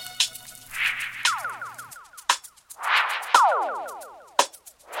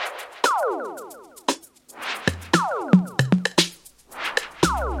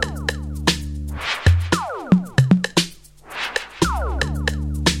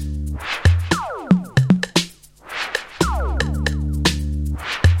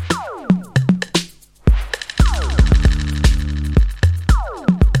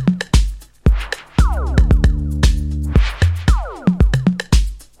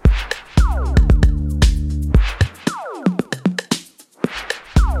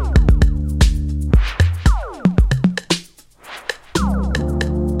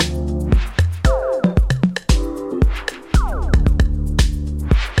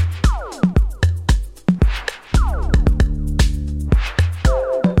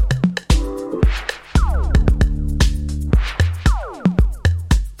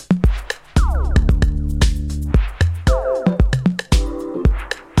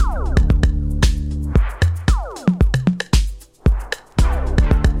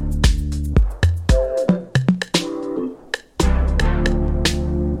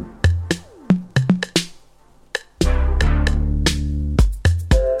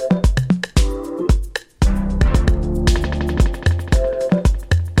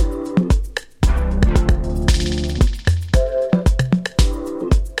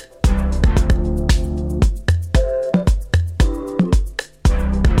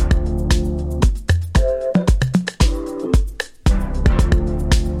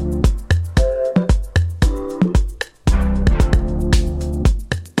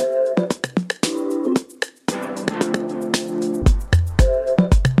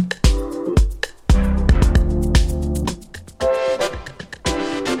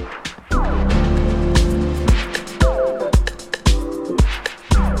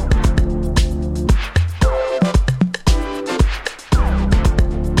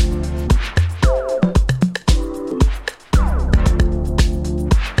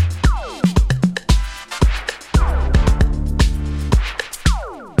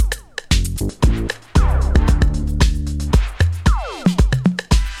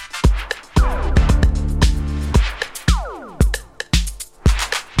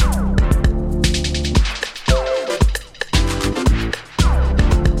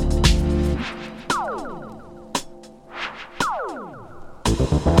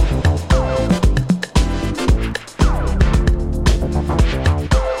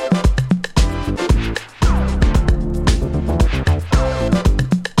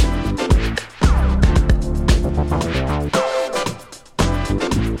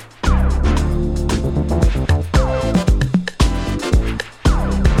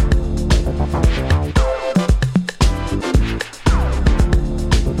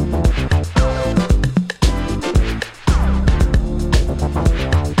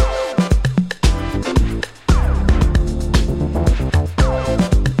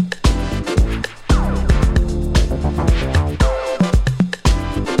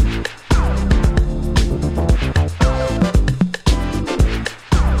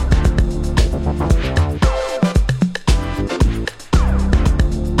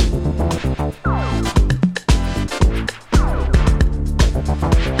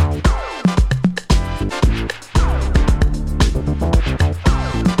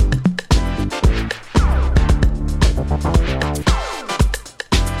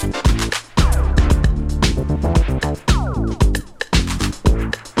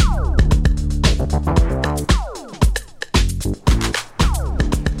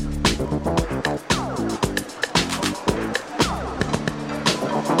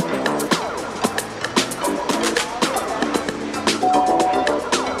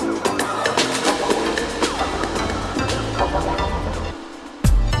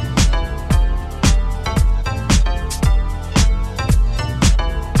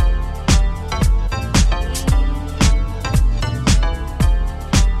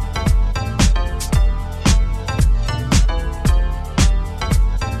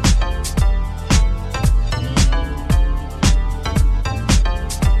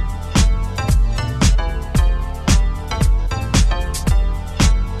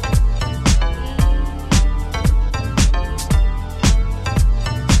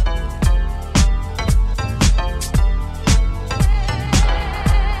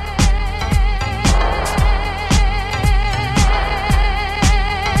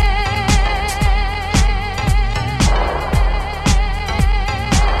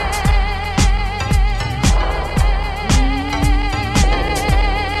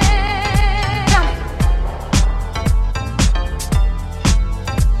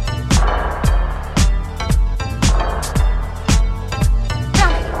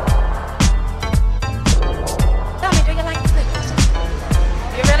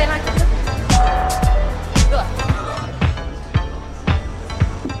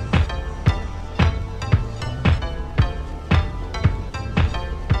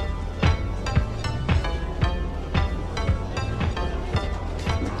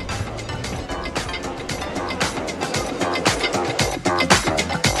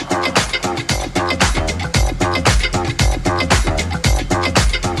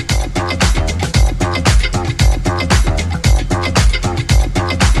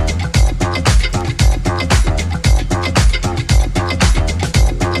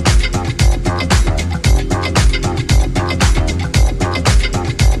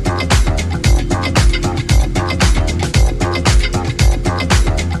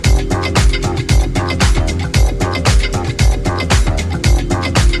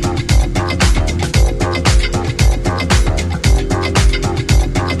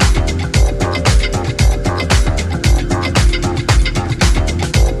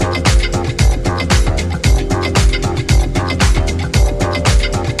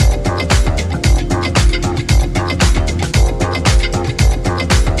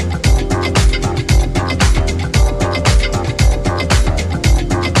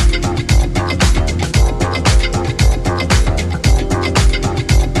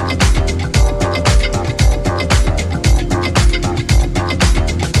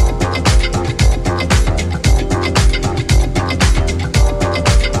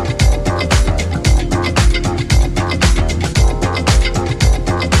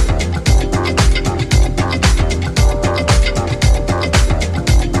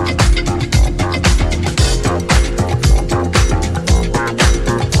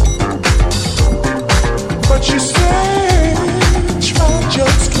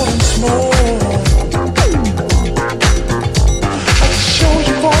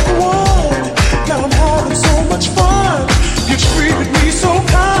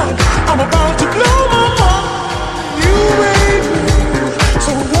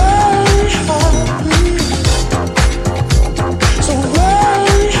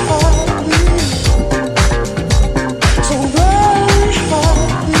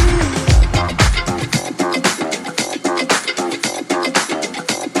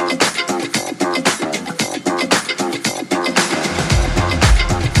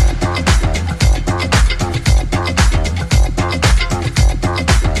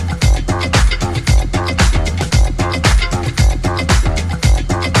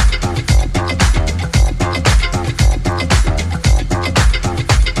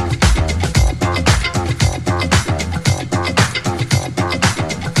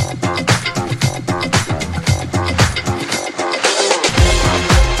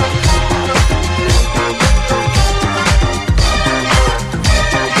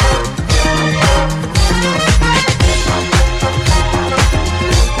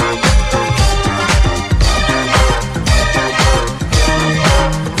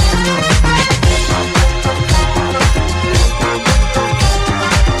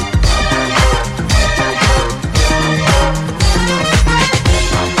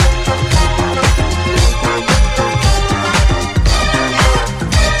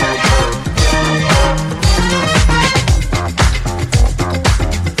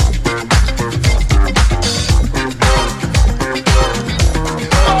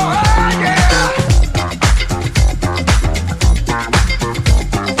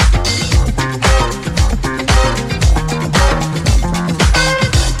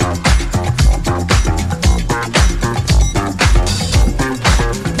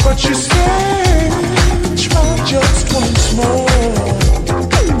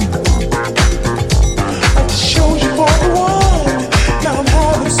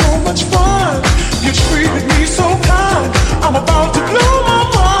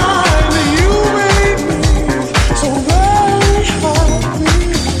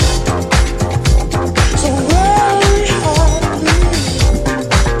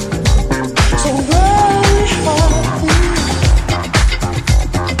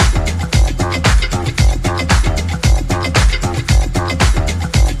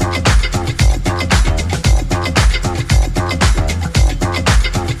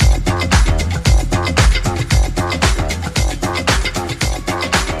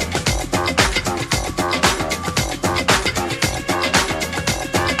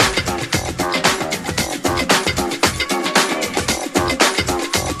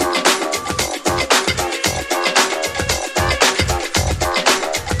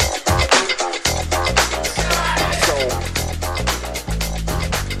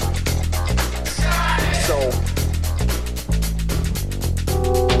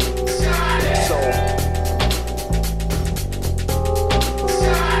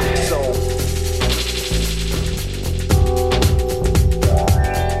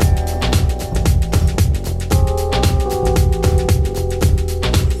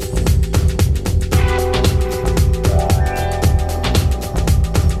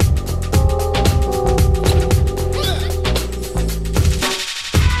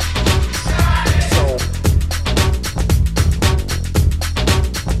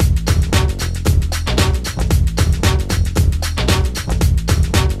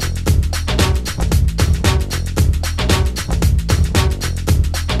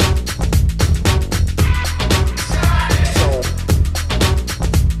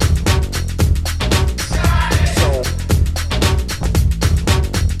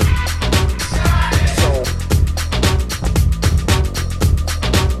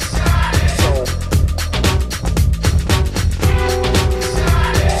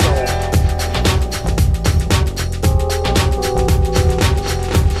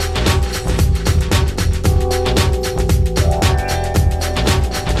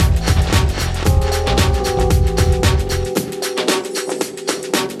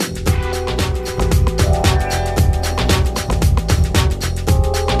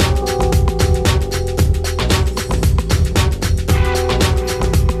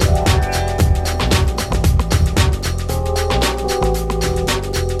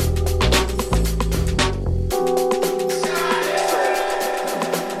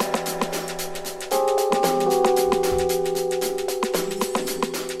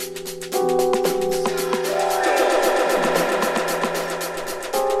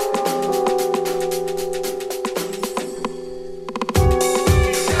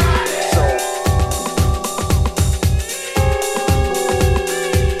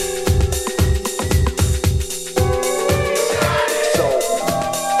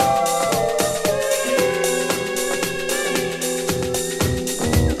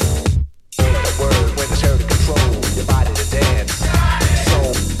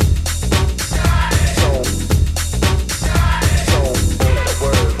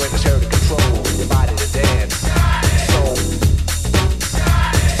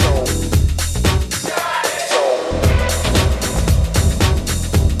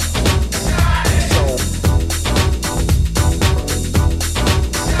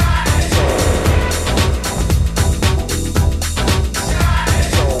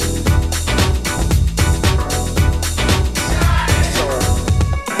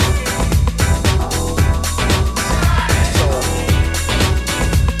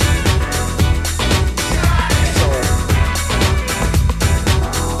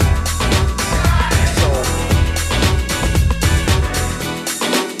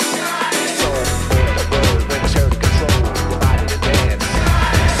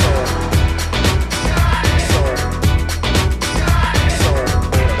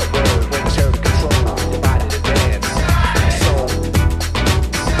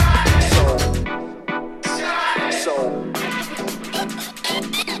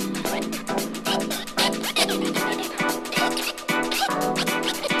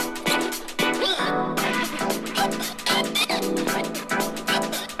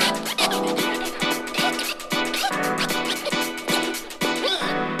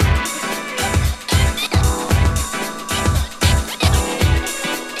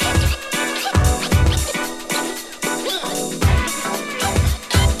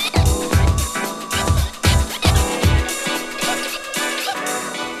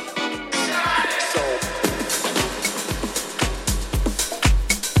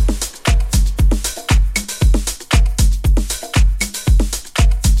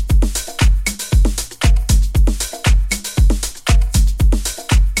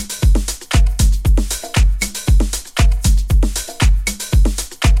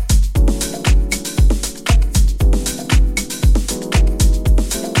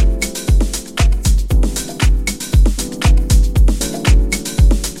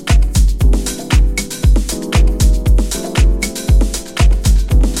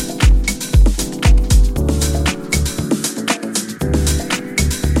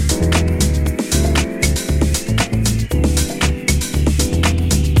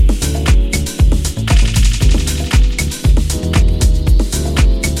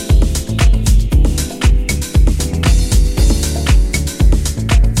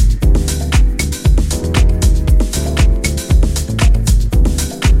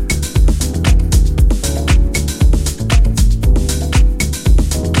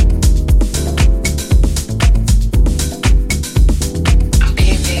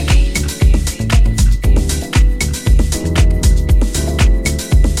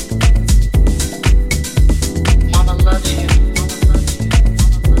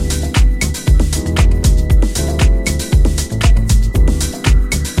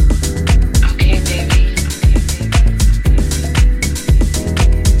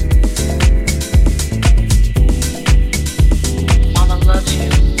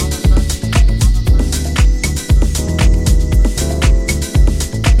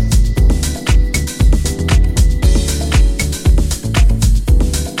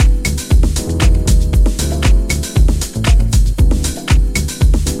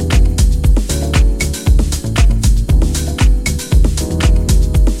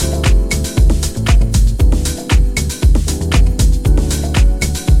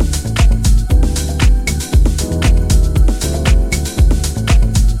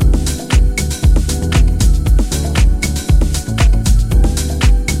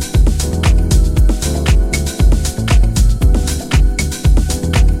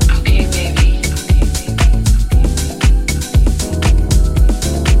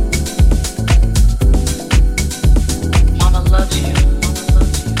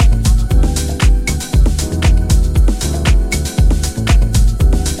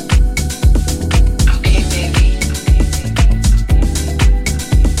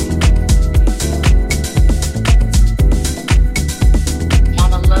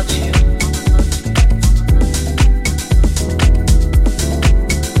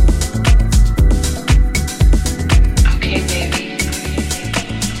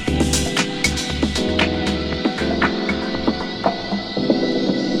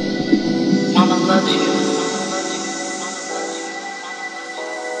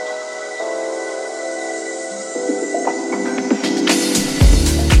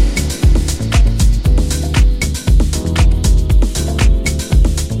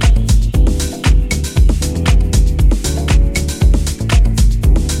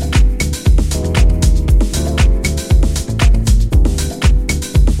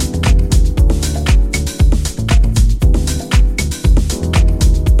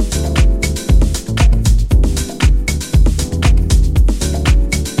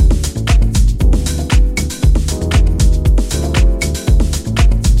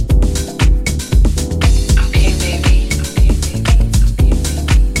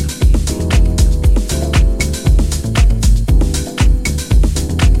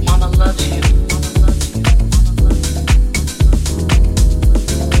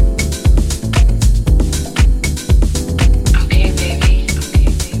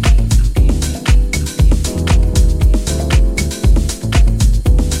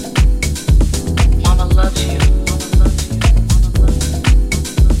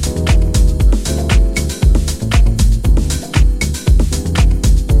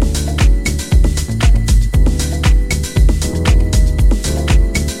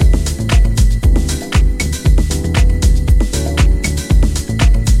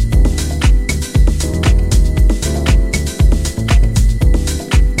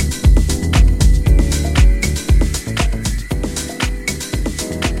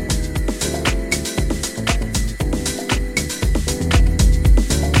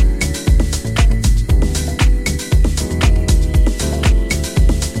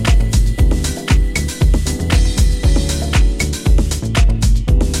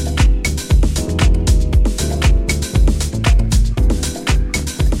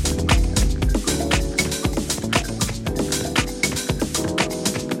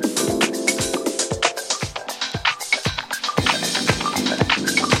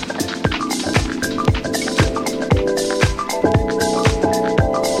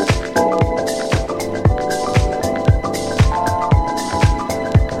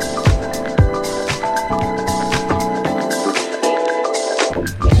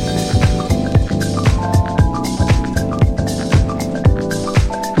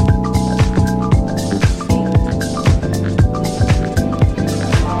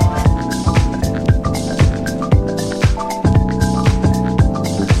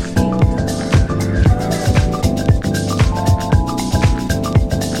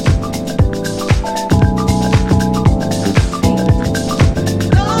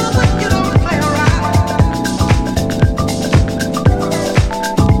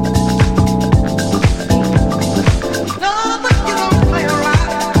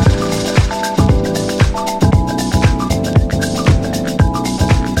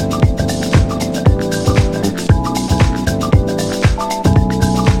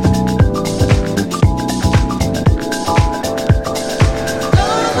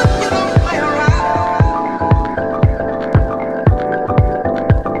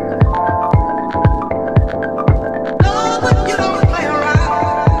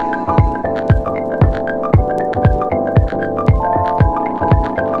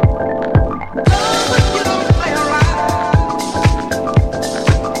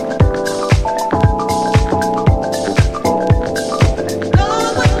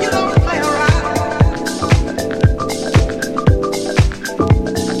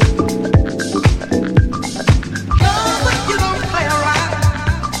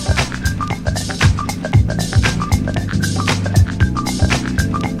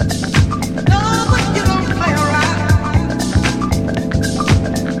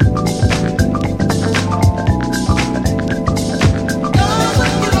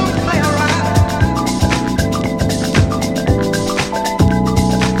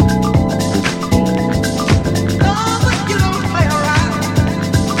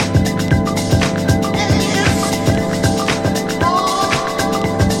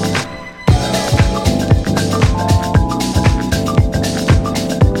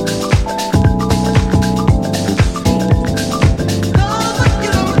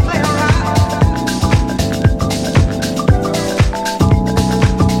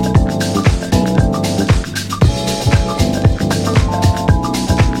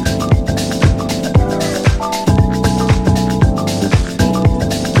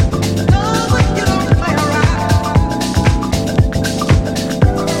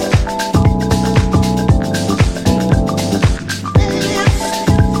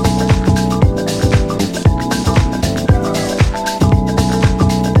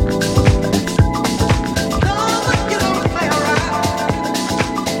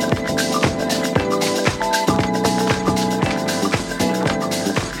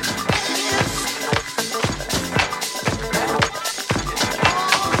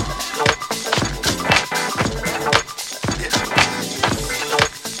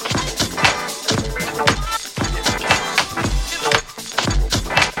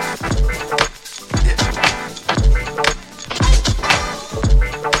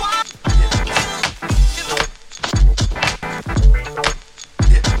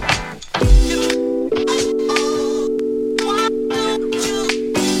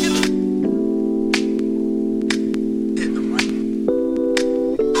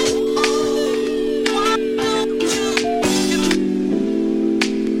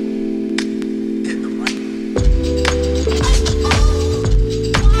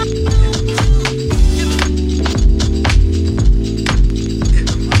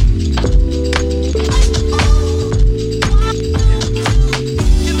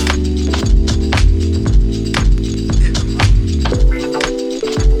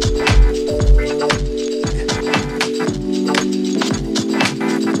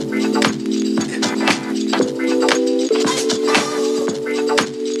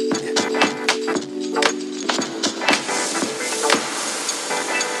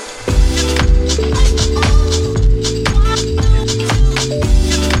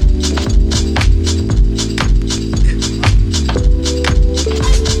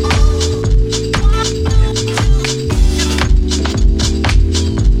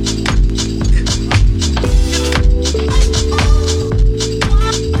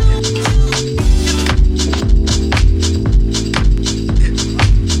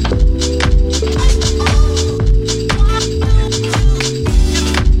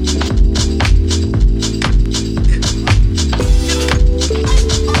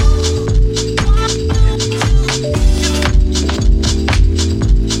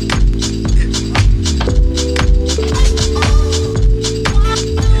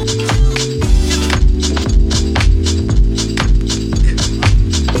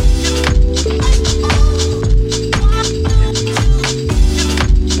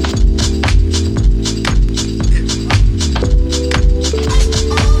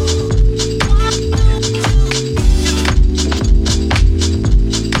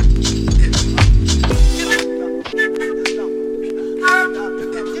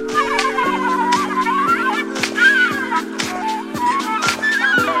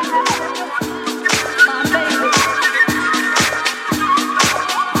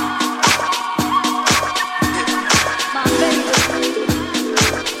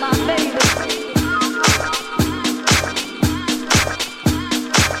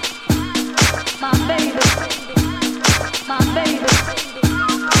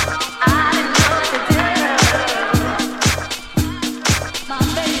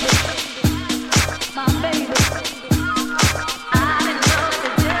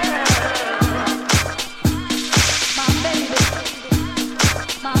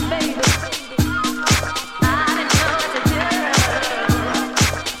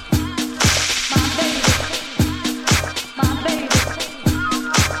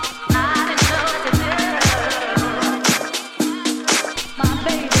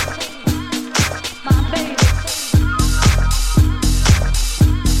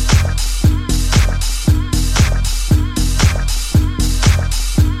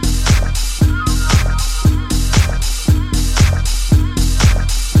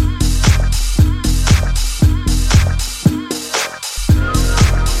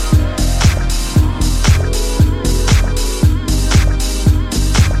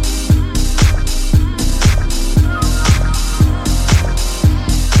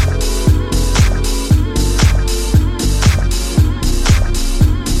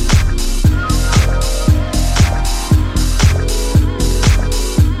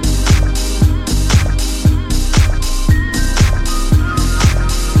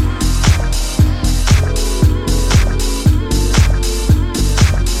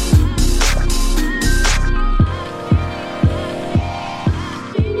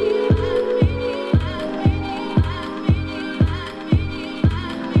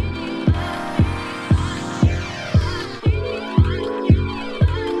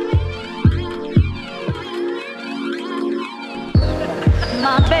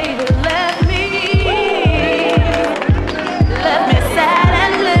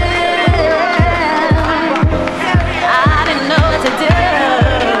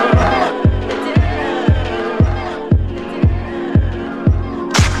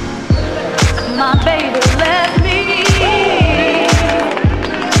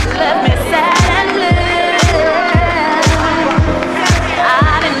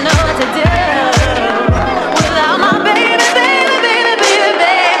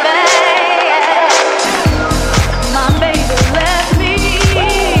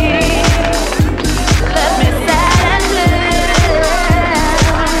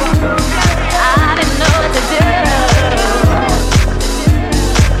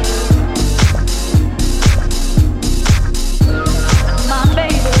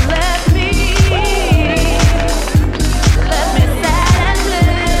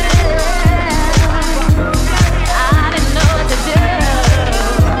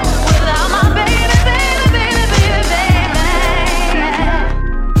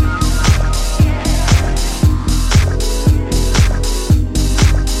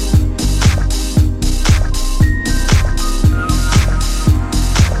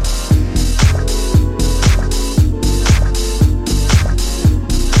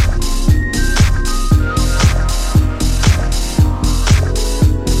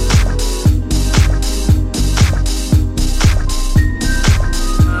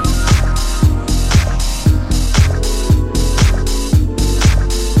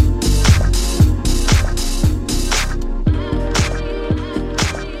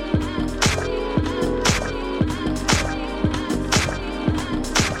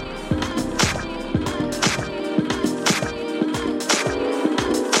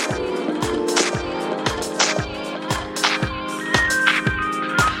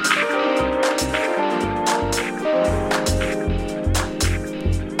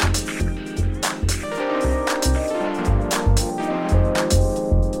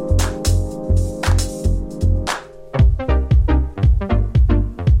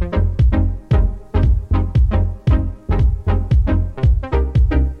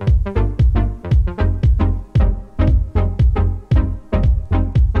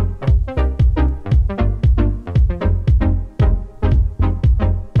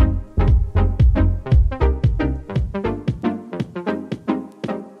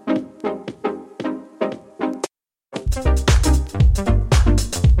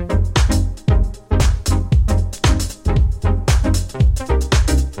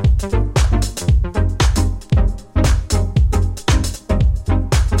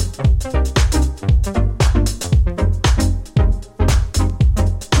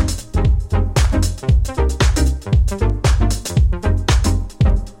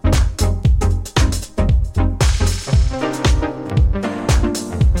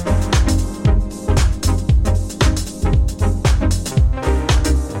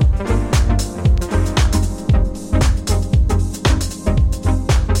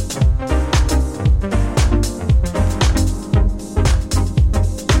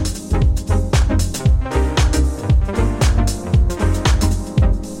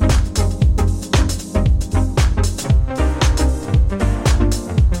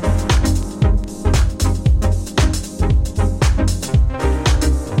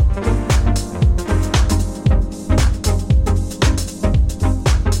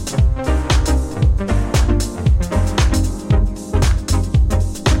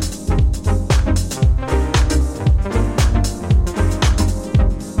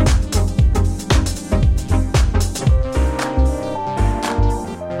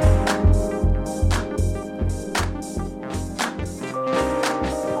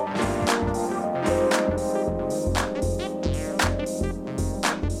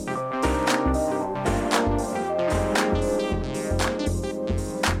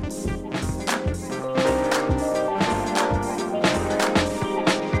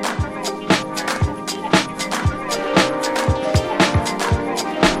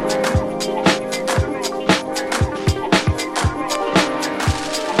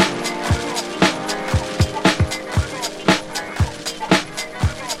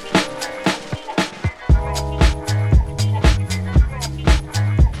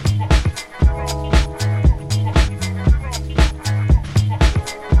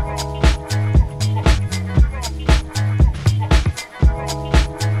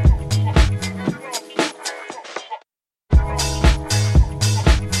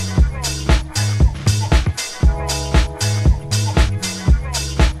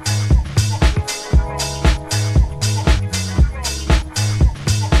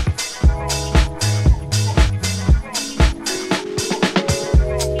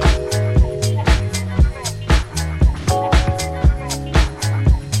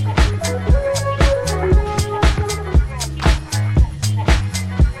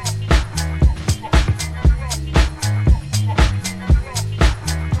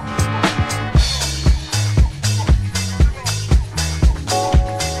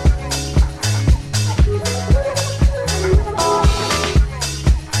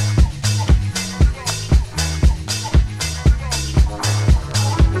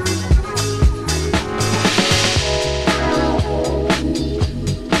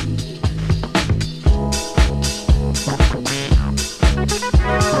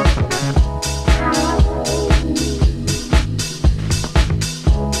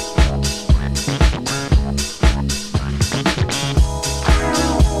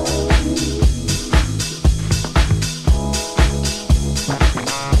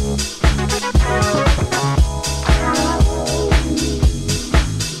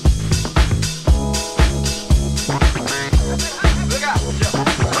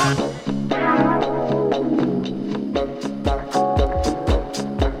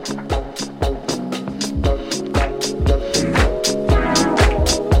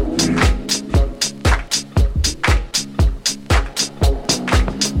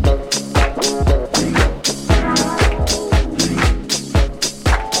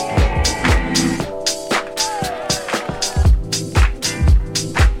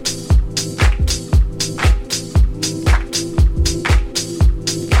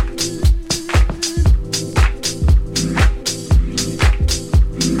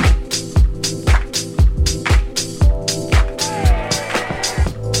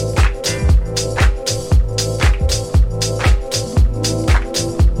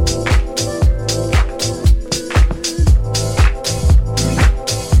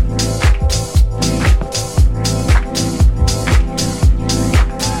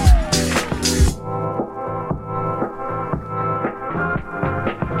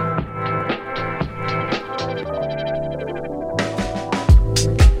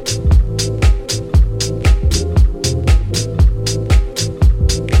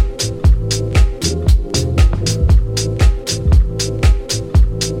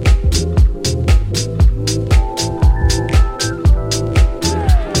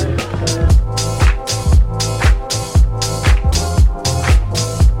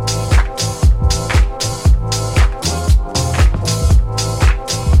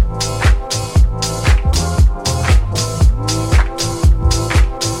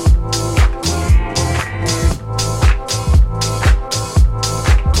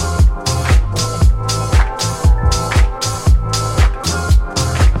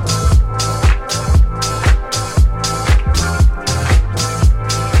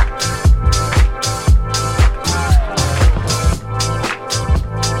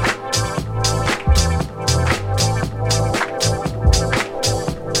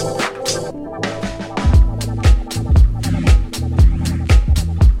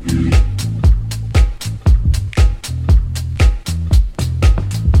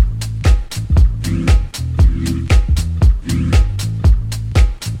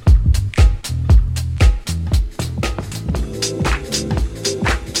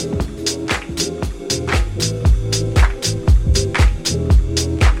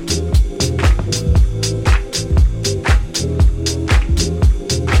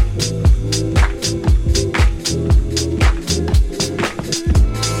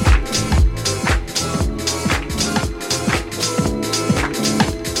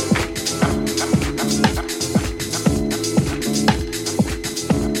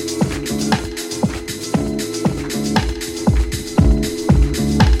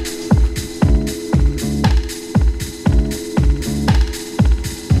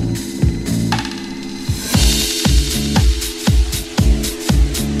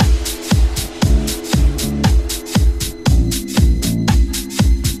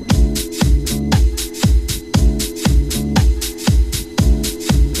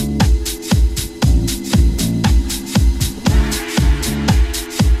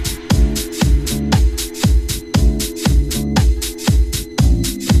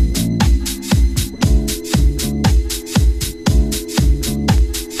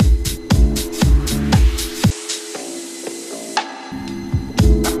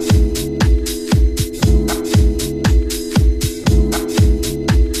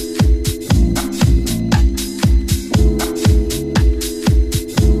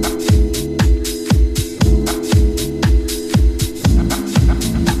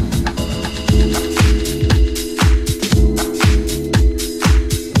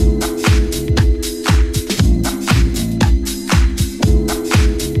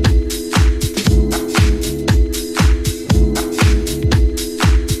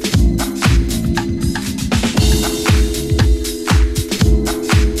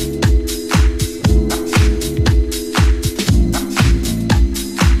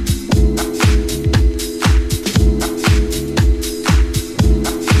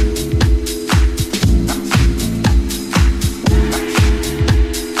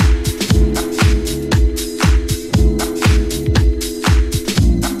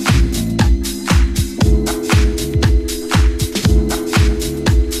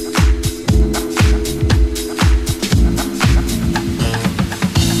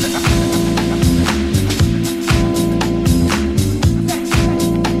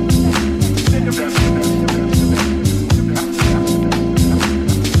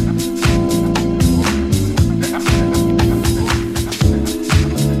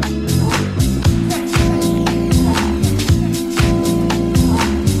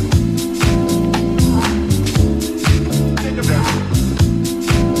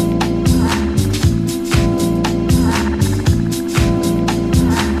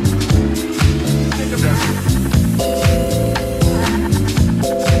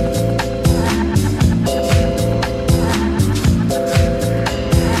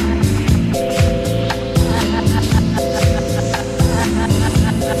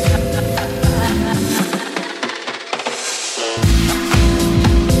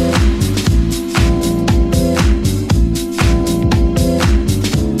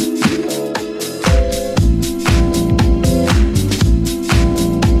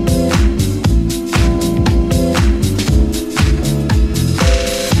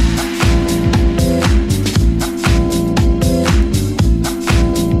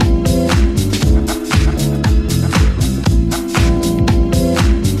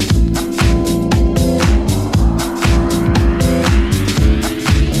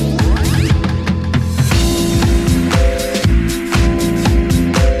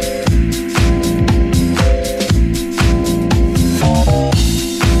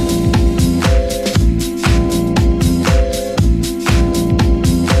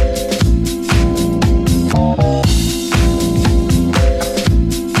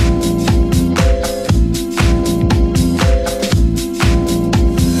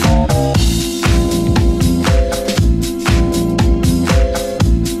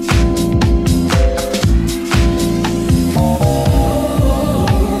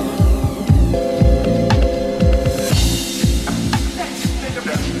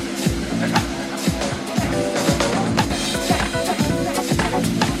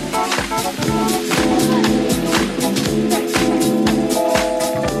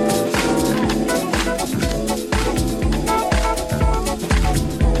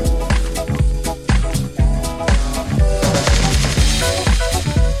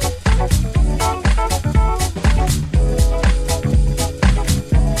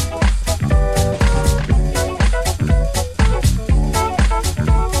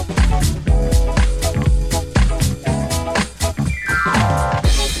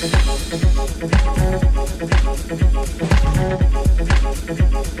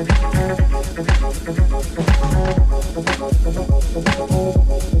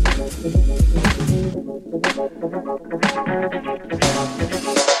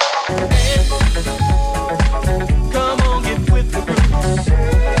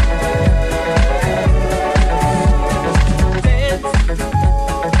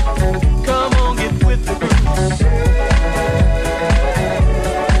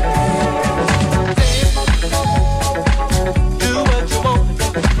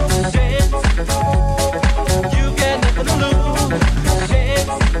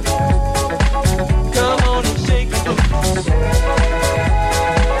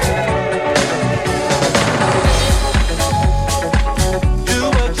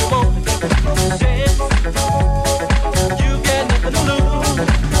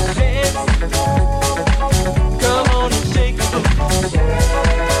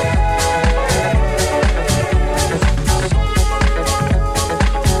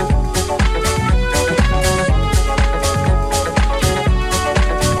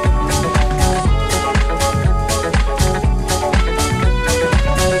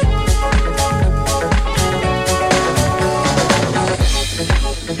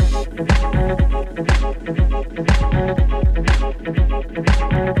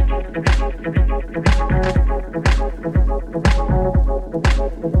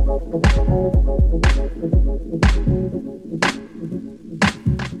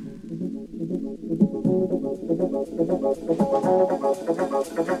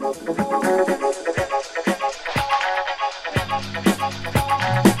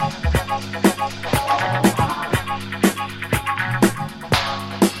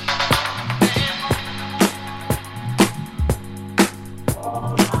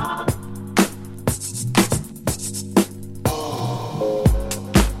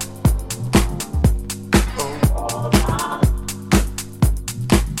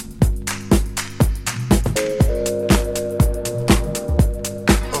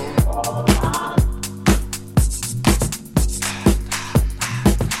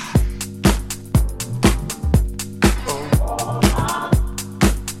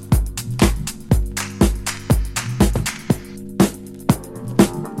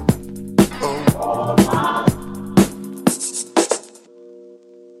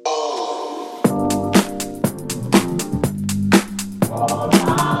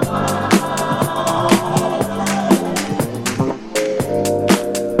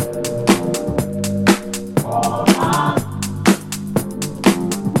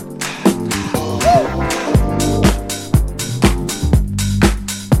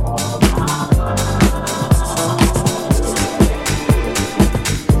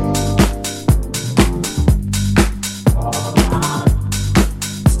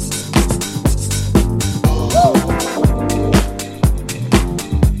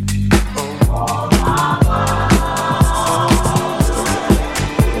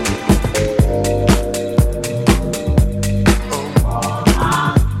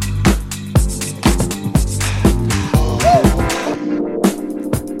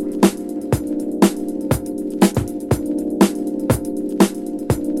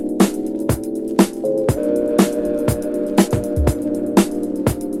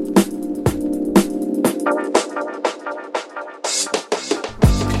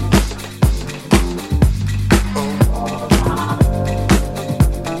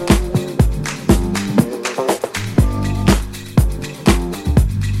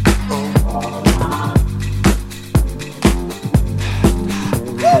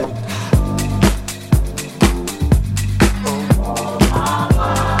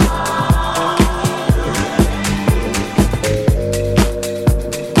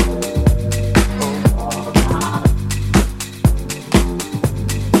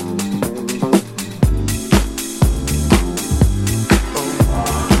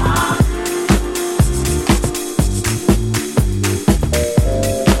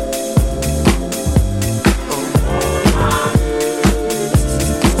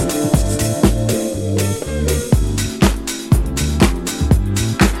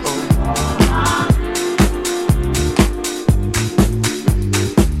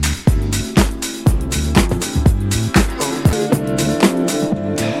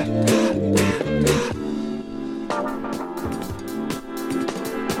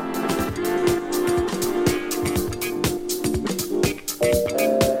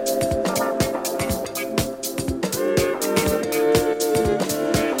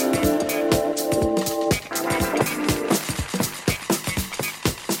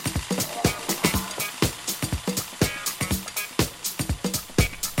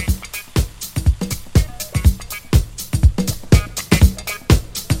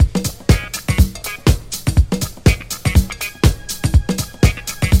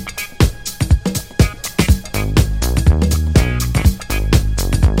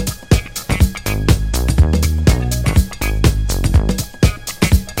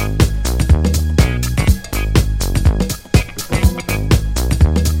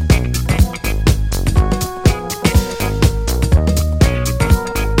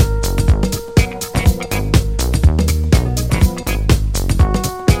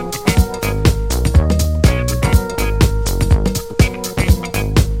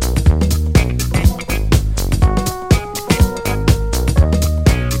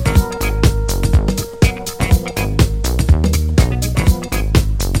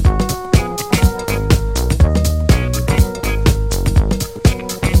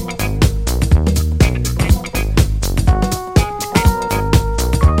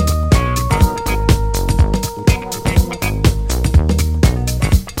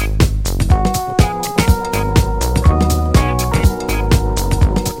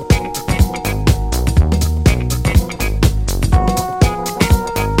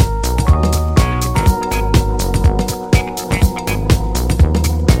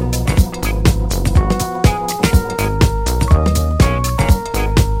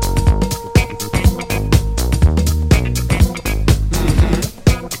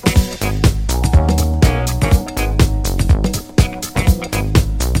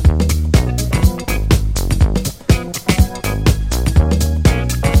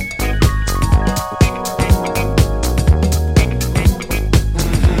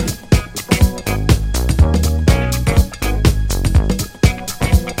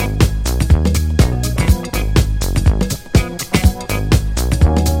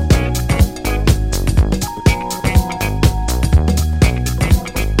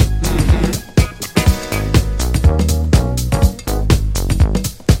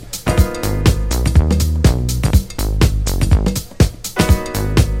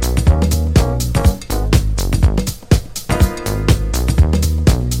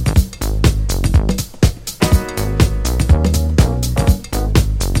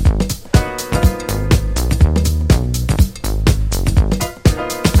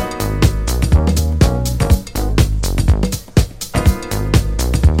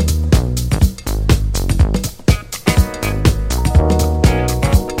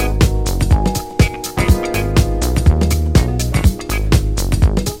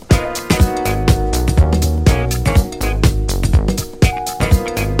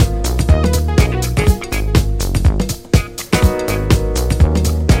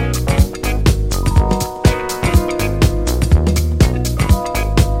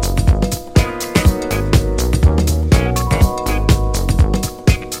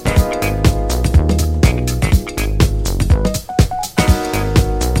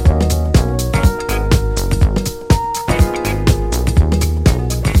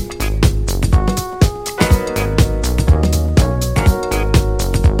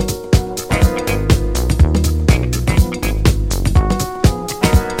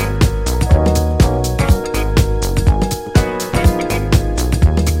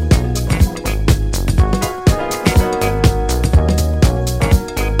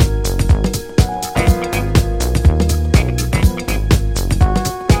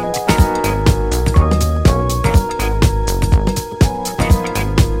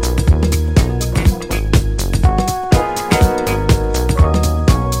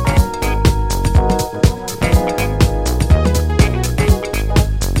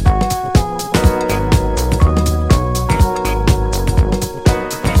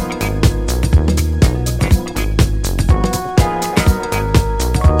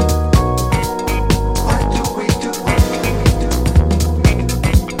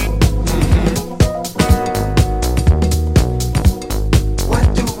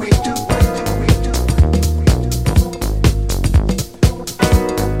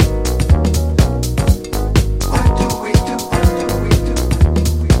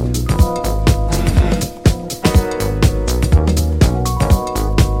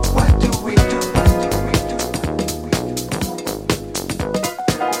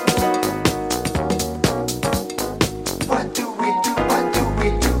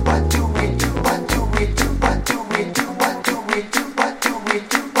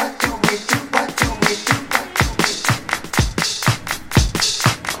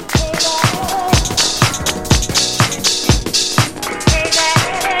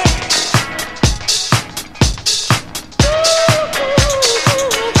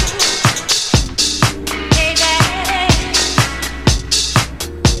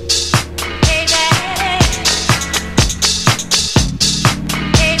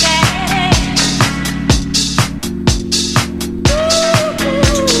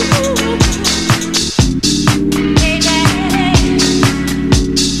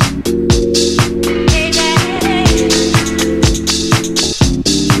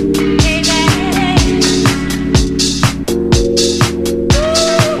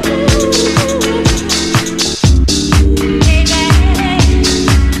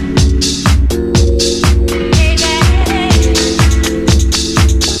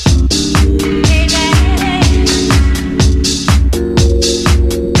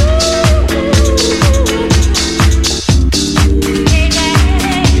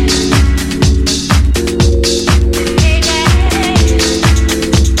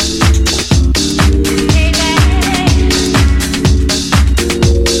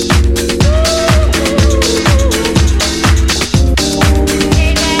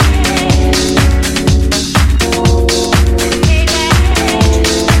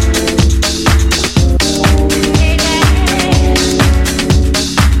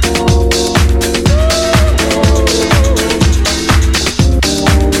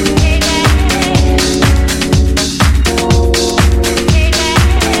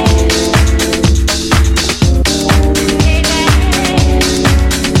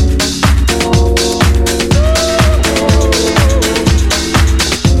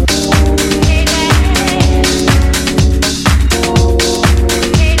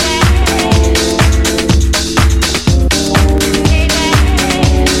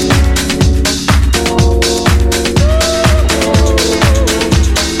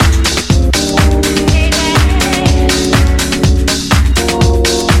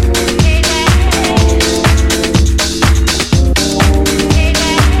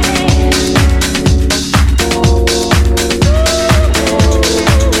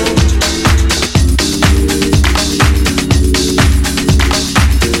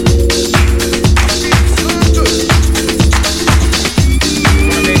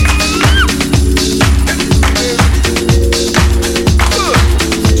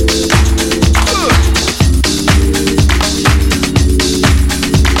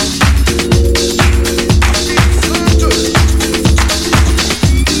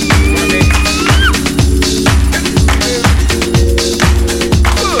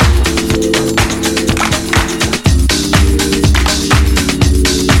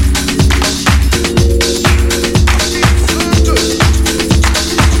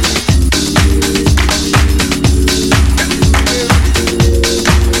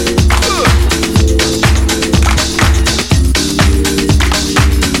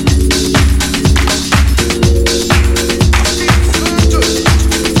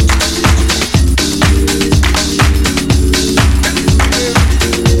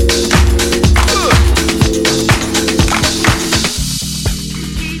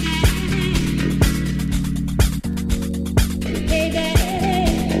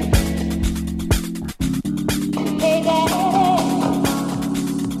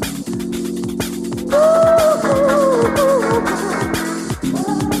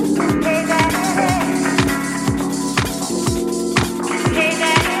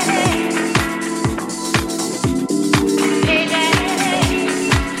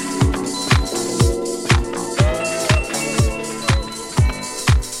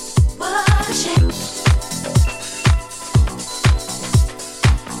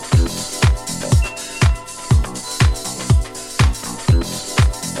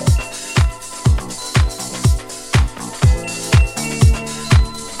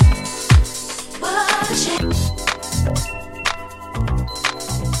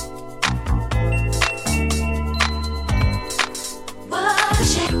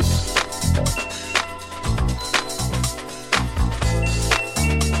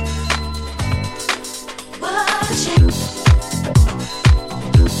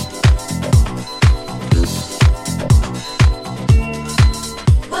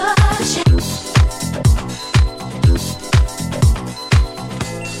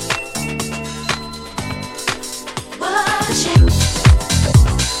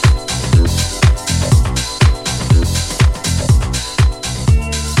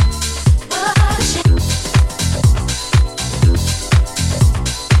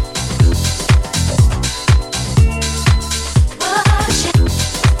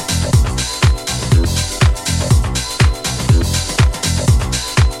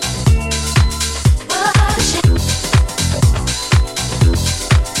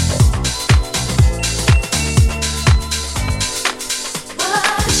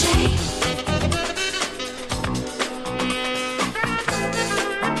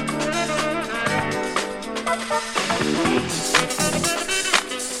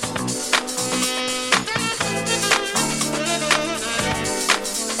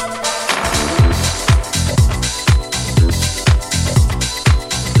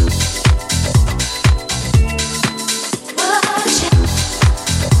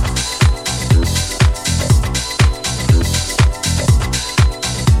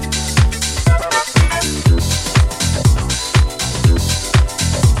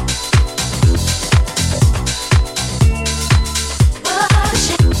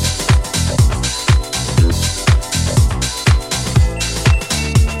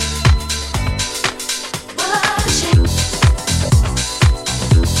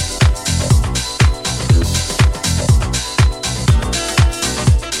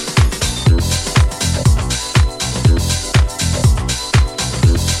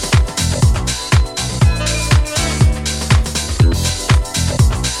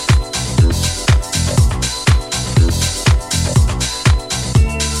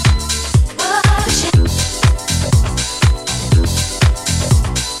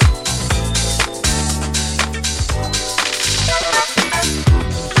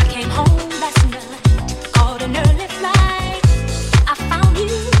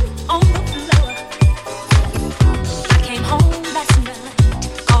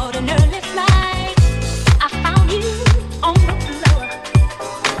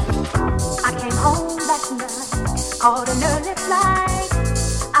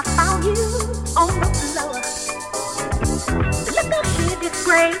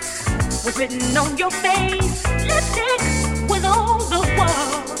 face was written on your face. Lipstick with all the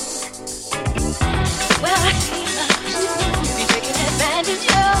world. Well, I see you be taking advantage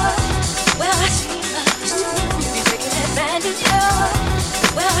of. Well, I see you be taking advantage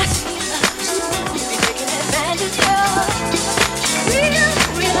of. Well, I see you be taking advantage of. Real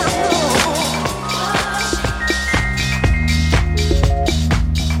cool.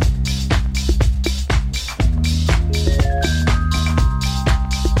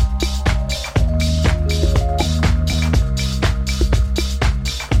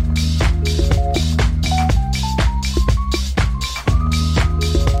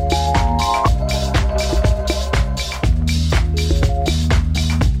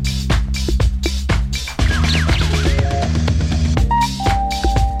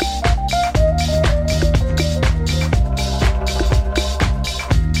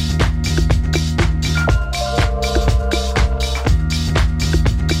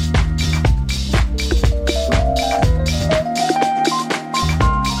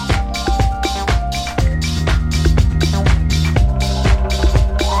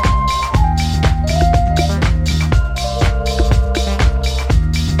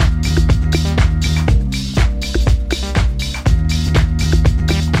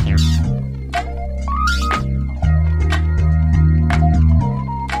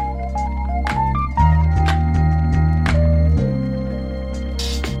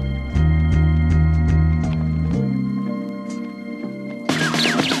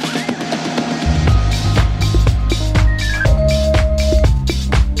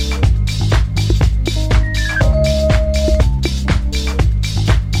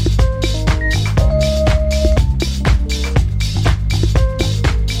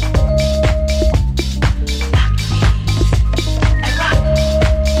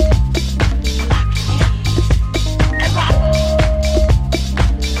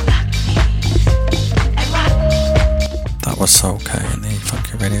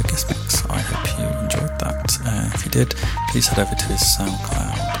 Please head over to his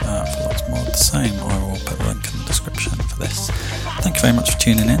SoundCloud for lots more of the same. I will put a link in the description for this. Thank you very much for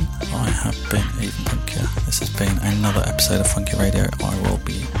tuning in. I have been Even Funkier. This has been another episode of Funky Radio. I will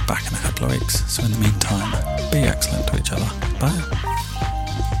be back in a couple of weeks. So in the meantime, be excellent to each other. Bye.